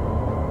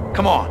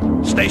 Come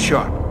on, stay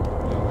sharp.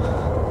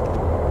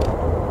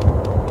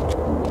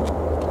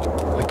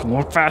 I can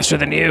walk faster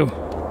than you.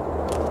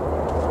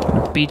 I'm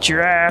gonna beat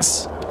your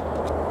ass.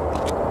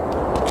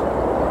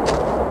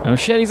 Oh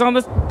shit, he's on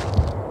the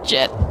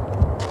jet.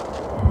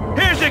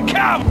 Here's it,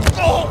 cow!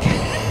 Oh.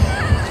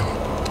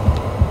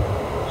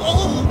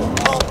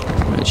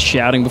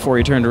 Shouting before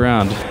he turned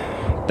around.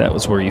 That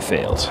was where you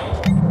failed.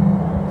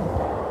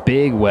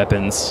 Big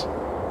weapons.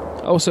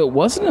 Oh, so it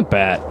wasn't a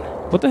bat.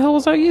 What the hell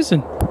was I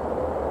using?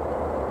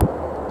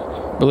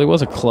 Really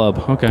was a club.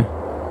 Okay.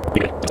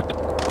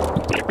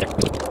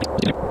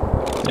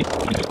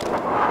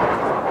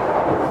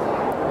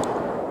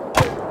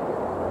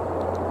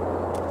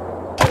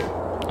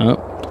 Oh,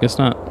 guess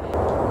not.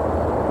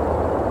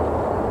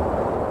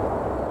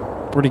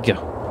 Where'd he go?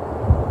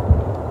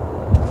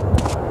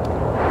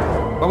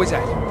 What was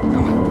that? Come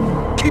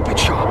on. Keep it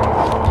sharp.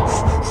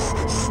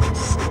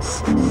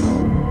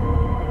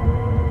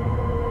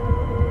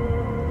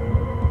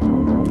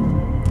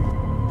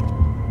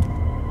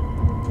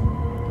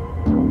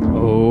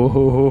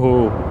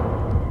 Oh.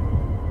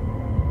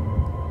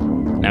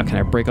 Now can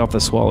I break off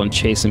this wall and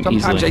chase him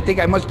Sometimes easily? I think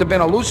I must have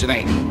been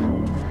hallucinating.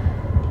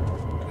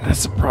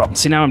 That's the problem.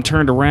 See, now I'm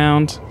turned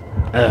around.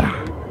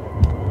 Ugh.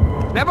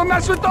 Never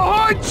mess with the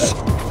hoods!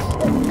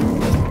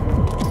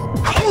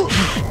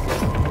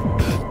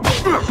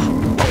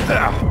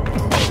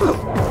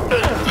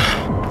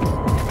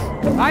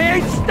 I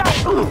ain't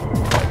stopping!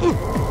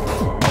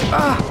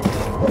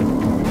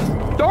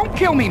 Don't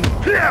kill me!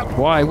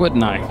 Why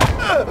wouldn't I?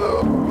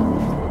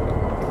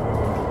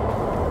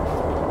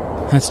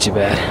 That's too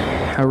bad.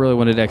 I really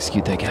wanted to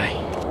execute that guy.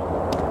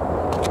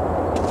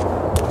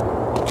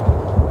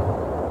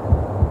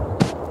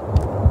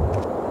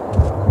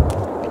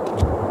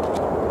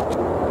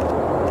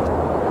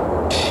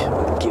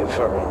 Give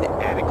her an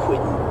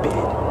adequate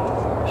bed.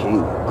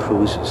 She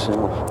cruise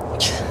herself.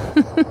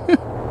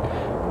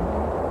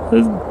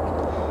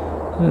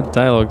 That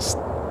dialogue's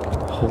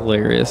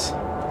hilarious.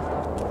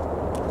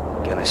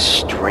 Gonna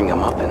string him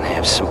up and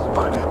have some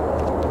fun.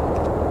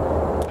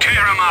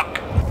 Tear him up!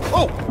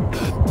 Oh!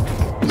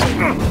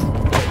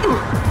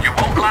 You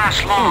won't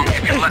last long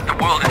if you let the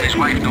world and his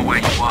wife know where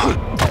you are.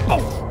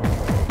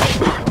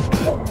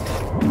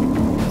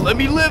 Let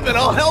me live and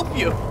I'll help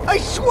you. I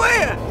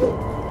swear!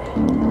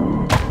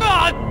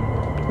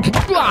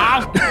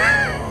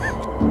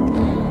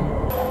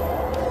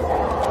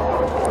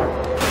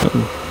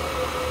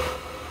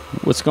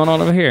 What's going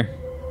on over here?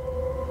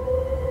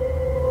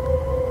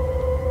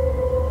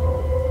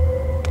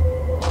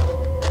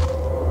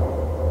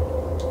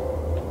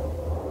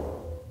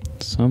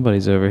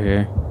 Somebody's over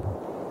here.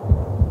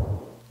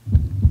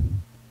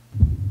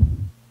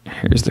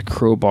 Here's the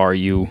crowbar,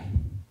 you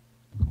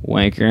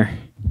wanker.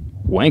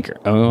 Wanker?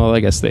 Oh, well, I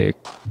guess they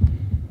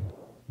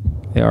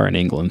are in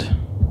England.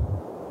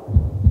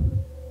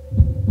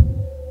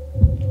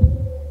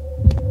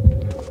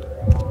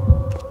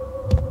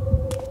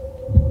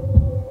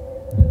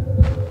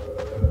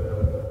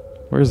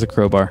 Where's the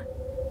crowbar?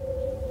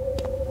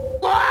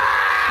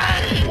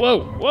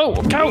 Whoa, whoa,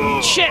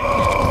 go, shit!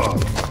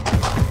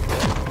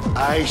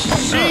 I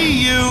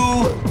see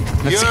you!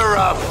 You're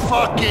a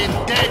fucking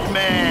dead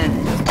man!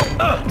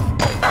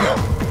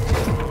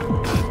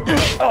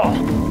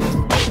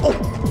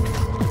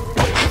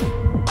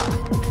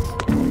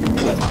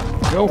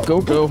 Go,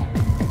 go, go.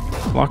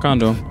 Lock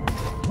onto him.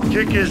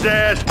 Kick his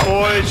ass,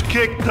 boys!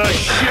 Kick the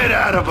shit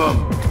out of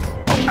him!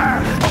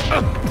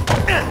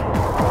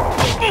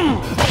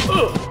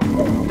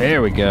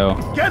 There we go.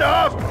 Get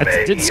off me!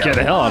 That did scare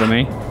the hell out of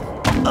me.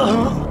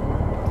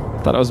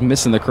 Thought I was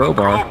missing the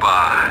crowbar.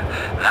 Crowbar.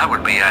 That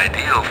would be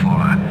ideal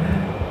for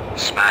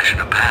smashing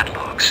a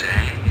padlock,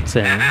 say.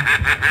 Same.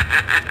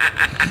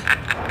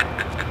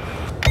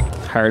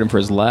 Hired him for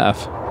his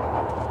laugh.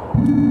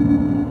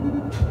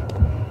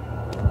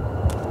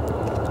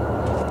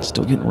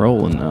 Still getting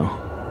rolling though.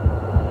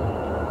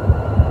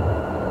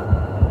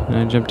 Can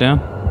I jump down?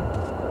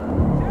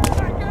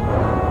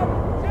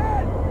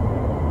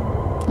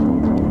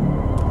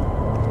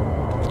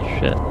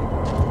 Shit.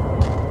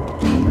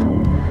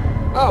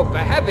 Oh, for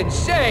heaven's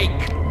sake!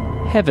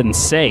 Heaven's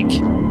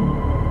sake.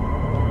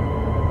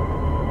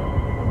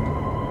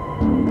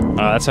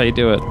 Oh, that's how you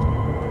do it.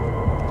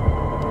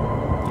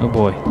 Oh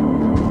boy.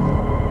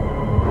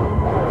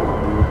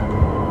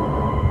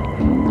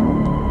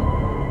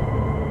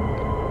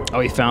 Oh,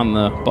 he found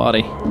the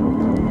body.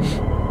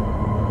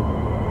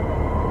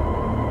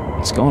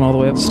 It's going all the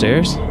way up the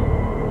stairs?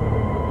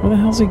 Where the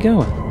hell's he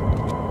going?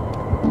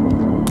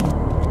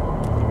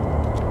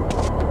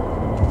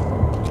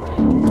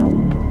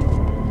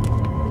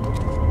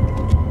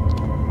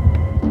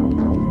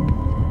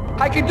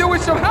 I could do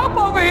with some help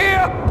over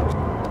here!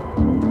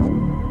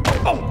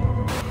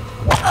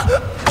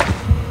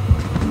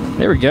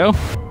 There we go.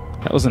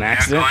 That was an You're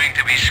accident. going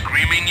to be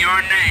screaming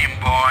your name,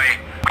 boy.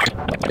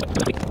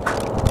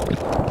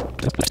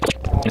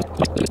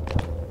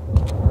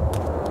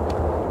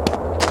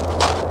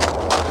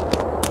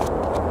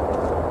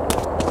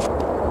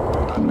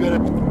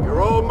 You're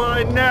You're all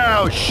mine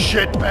now,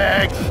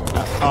 shitbag.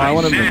 I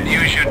want to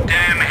use your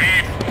damn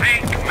head.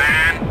 Think,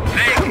 man.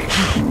 Think.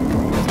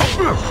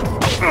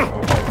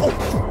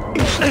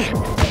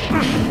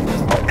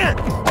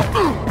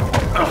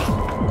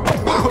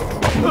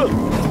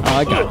 Oh,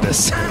 I got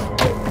this.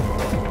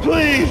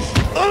 Please.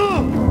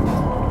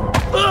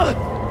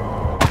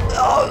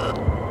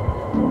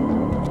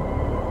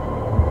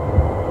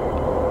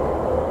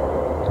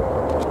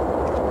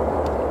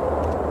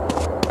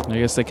 I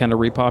guess they kind of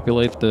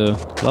repopulate the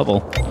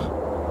level.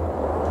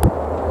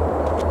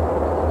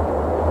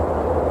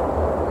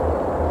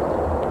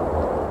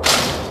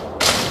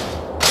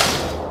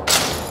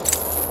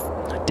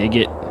 I dig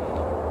it.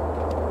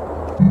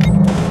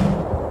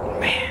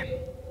 Man.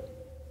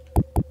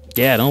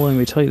 Yeah, don't let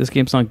me tell you this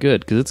game's not good,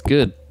 because it's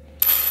good.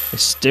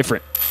 It's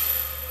different.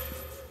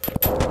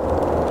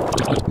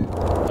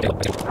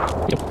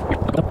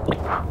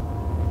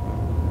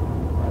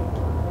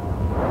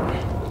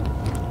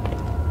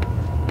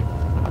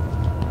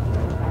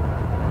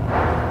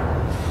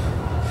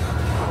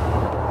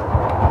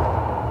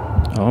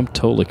 Oh, I'm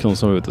totally killing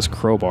somebody with this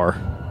crowbar.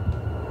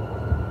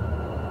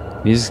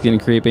 Music's getting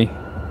creepy.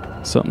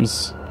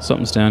 Something's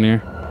down here.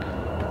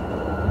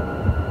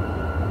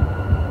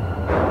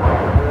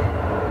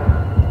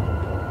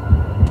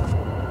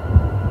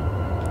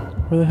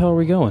 Where the hell are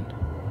we going?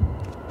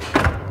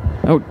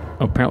 Oh,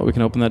 apparently we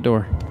can open that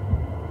door.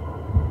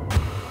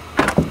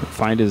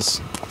 Find his...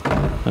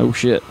 Oh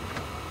shit.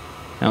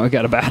 Now we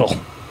got a battle.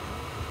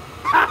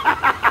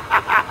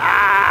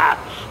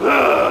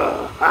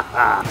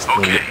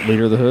 Okay.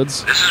 Leader of the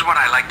Hoods. This is what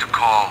I like to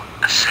call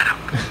a setup.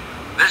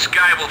 This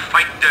guy will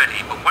fight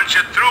dirty, but once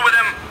you're through with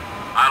him,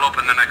 I'll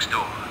open the next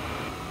door.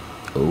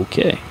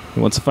 Okay. He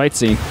wants a fight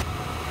scene.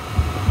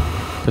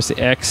 Press the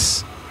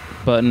X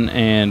button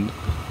and...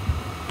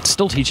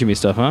 Still teaching me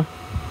stuff, huh?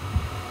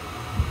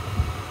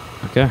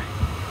 Okay.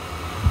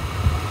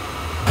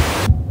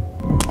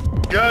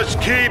 Just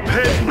keep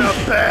hitting the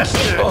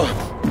bastard.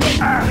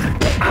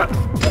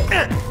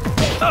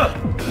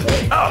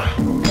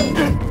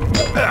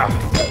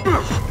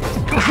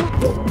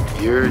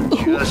 You're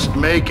just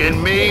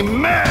making me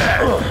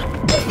mad.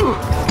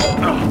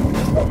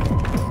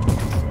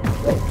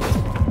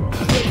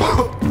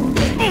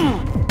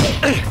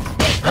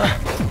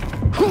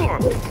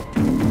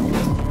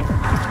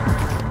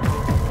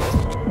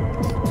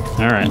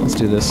 All right, let's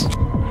do this.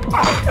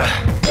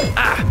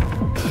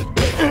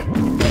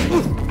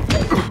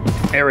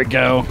 There we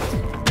go.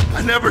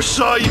 I never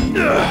saw you.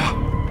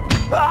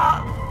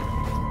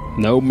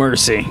 No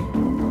mercy.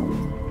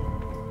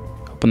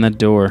 Open that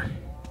door.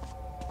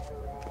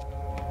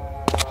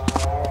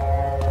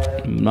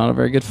 I'm not a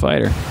very good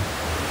fighter.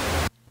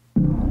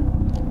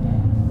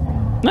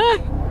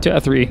 2 out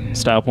of 3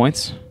 style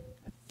points.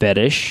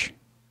 Fetish.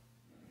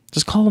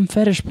 Just call them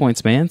fetish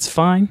points, man. It's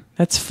fine.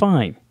 That's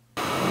fine.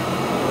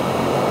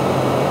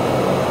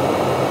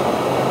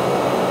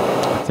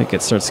 I think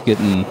it starts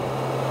getting...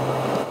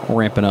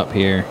 ramping up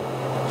here.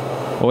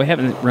 Well, we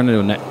haven't run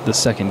into the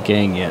second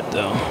gang yet,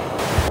 though.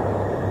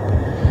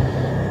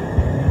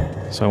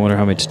 So I wonder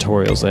how many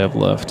tutorials they have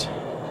left.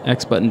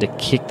 X button to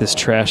kick this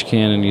trash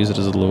can and use it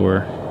as a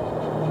lure.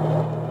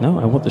 No,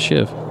 I want the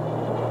shiv.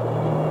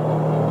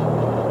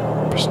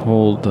 Just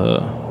hold, I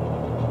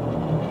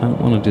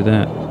don't want to do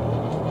that.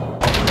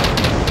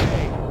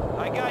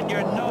 I got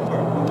your number,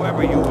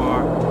 whoever you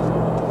are.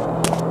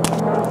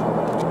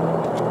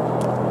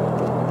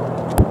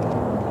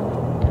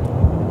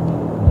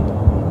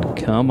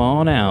 Come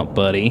on out,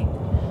 buddy.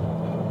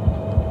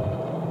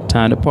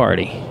 Time to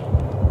party.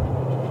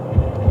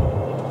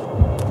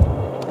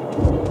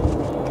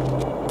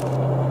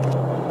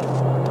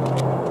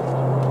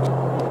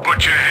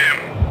 Butcher him.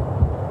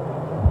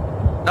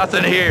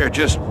 Nothing here,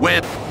 just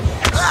wind.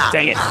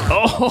 Dang it.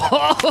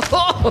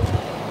 Oh!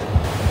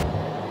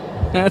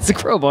 That's a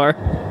crowbar.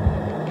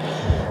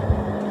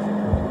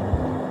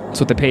 That's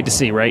what they paid to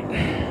see, right?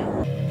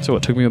 So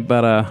it took me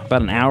about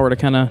an hour to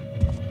kind of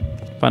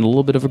find a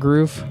little bit of a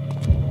groove.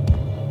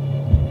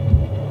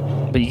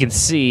 But you can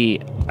see,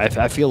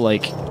 I feel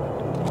like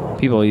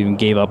people even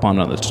gave up on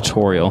the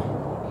tutorial.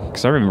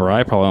 Because I remember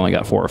I probably only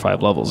got 4 or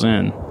 5 levels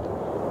in.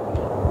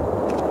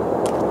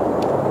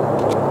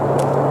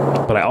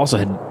 But I also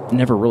had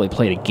never really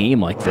played a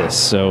game like this,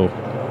 so...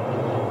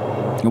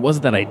 It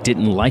wasn't that I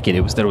didn't like it,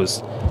 it was that it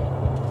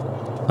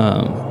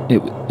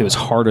was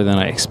harder than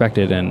I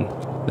expected, and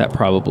that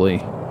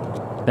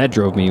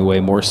drove me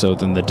away more so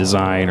than the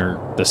design or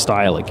the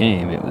style of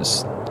game. It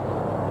was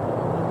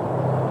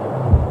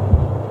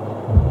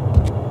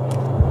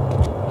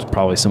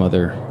probably some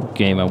other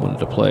game I wanted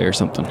to play or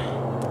something.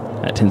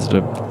 That tends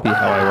to be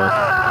how I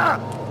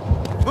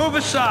work. Move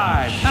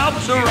aside.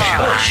 Help's arrived.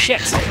 Oh,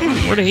 shit.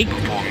 Where did he...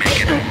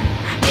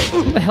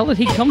 Where the hell did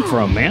he come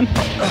from, man?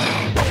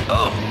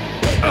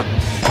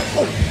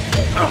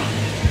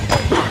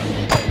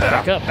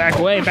 Back up, back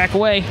away, back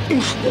away.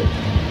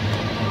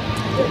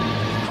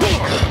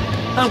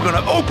 I'm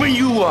gonna open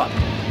you up.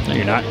 No,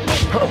 you're not.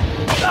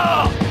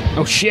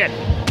 Oh, shit.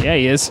 Yeah,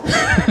 he is.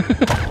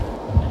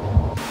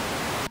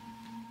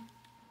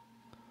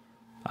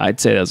 I'd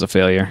say that was a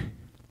failure.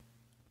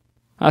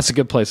 That's a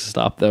good place to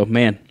stop, though.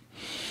 Man.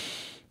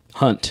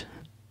 Hunt.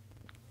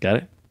 Got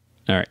it?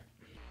 All right.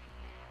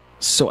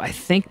 So I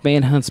think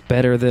Manhunt's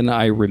better than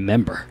I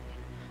remember.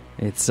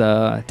 It's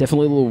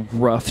definitely a little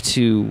rough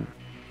to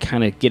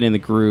kind of get in the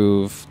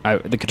groove.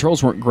 The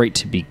controls weren't great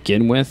to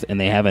begin with, and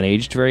they haven't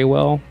aged very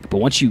well. But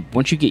once you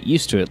get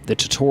used to it, the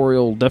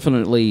tutorial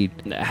definitely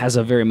has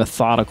a very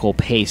methodical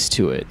pace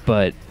to it.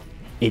 But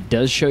it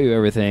does show you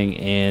everything,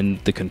 and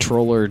the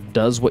controller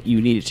does what you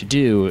need it to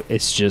do.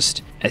 It's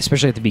just,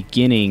 especially at the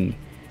beginning,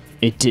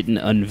 it didn't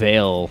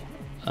unveil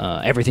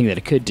everything that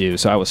it could do,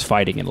 so I was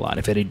fighting it a lot.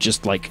 If it had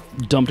just like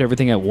dumped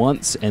everything at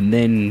once and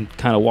then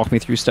kind of walked me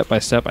through step by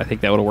step, I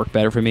think that would have worked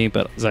better for me.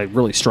 But I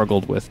really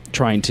struggled with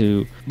trying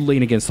to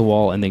lean against the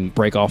wall and then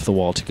break off the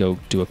wall to go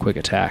do a quick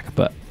attack.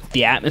 But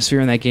the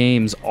atmosphere in that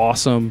game is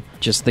awesome.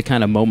 Just the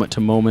kind of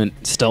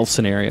moment-to-moment stealth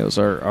scenarios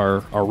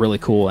are really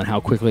cool, and how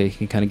quickly it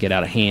can kind of get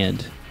out of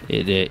hand.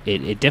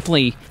 It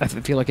definitely, I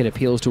feel like it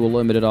appeals to a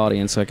limited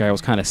audience. Like I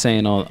was kind of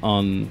saying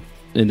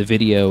in the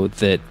video,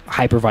 that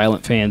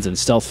hyper-violent fans and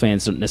stealth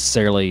fans don't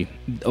necessarily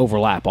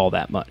overlap all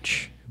that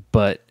much.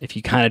 But if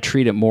you kind of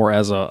treat it more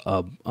as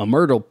a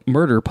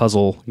murder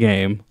puzzle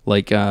game,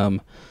 like a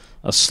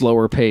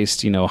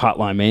slower-paced,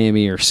 Hotline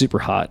Miami or Super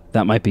Hot,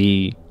 that might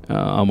be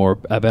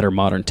a better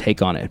modern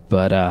take on it.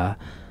 But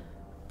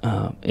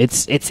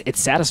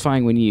it's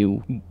satisfying when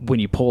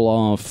you pull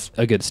off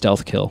a good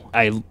stealth kill.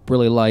 I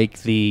really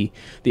like the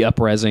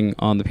up-resing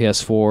on the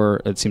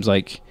PS4. It seems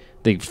like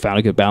they found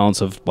a good balance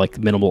of like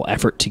minimal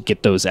effort to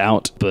get those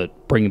out,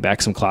 but bringing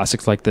back some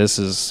classics like this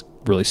is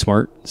really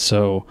smart.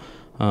 So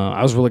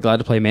I was really glad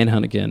to play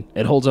Manhunt again.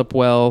 It holds up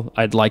well.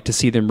 I'd like to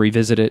see them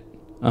revisit it.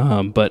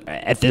 But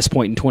at this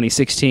point in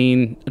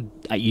 2016,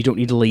 you don't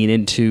need to lean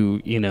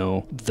into,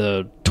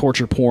 the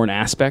torture porn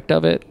aspect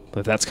of it.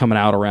 But that's coming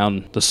out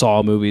around the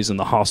Saw movies and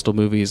the Hostel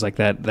movies, like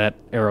that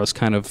era's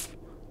kind of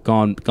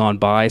gone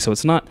by. So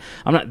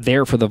I'm not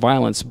there for the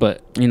violence,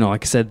 but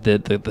like I said,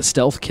 the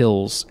stealth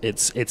kills,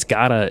 it's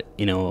got a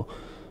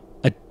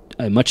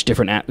much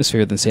different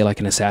atmosphere than, say, like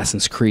an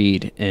Assassin's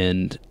Creed,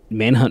 and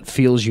Manhunt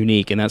feels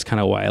unique, and that's kind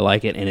of why I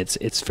like it. And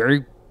it's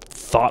very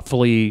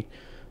thoughtfully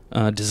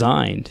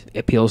designed. It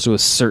appeals to a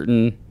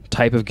certain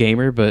type of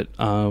gamer, but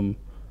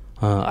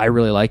I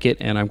really like it,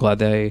 and I'm glad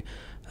they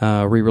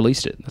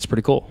re-released it. That's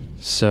pretty cool.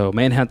 So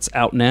Manhunt's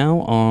out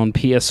now on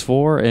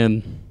PS4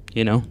 and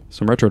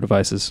some retro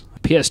devices.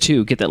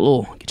 PS2, get your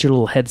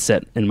little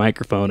headset and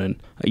microphone and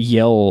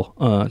yell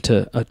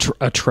to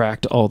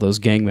attract all those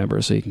gang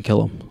members so you can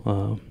kill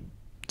them.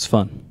 It's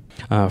fun.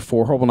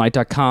 For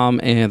HorribleNight.com,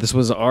 and this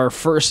was our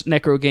first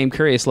Necro Game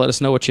Curious. Let us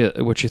know what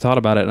you thought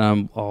about it,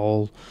 and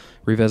I'll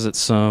revisit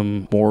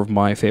some more of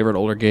my favorite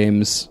older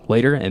games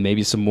later, and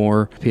maybe some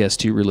more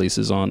PS2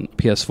 releases on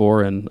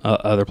PS4 and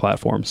other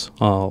platforms.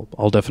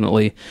 I'll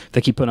definitely, if they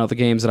keep putting out the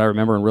games that I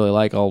remember and really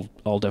like, I'll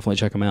definitely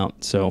check them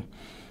out. So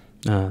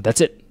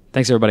that's it.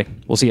 Thanks, everybody.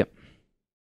 We'll see you.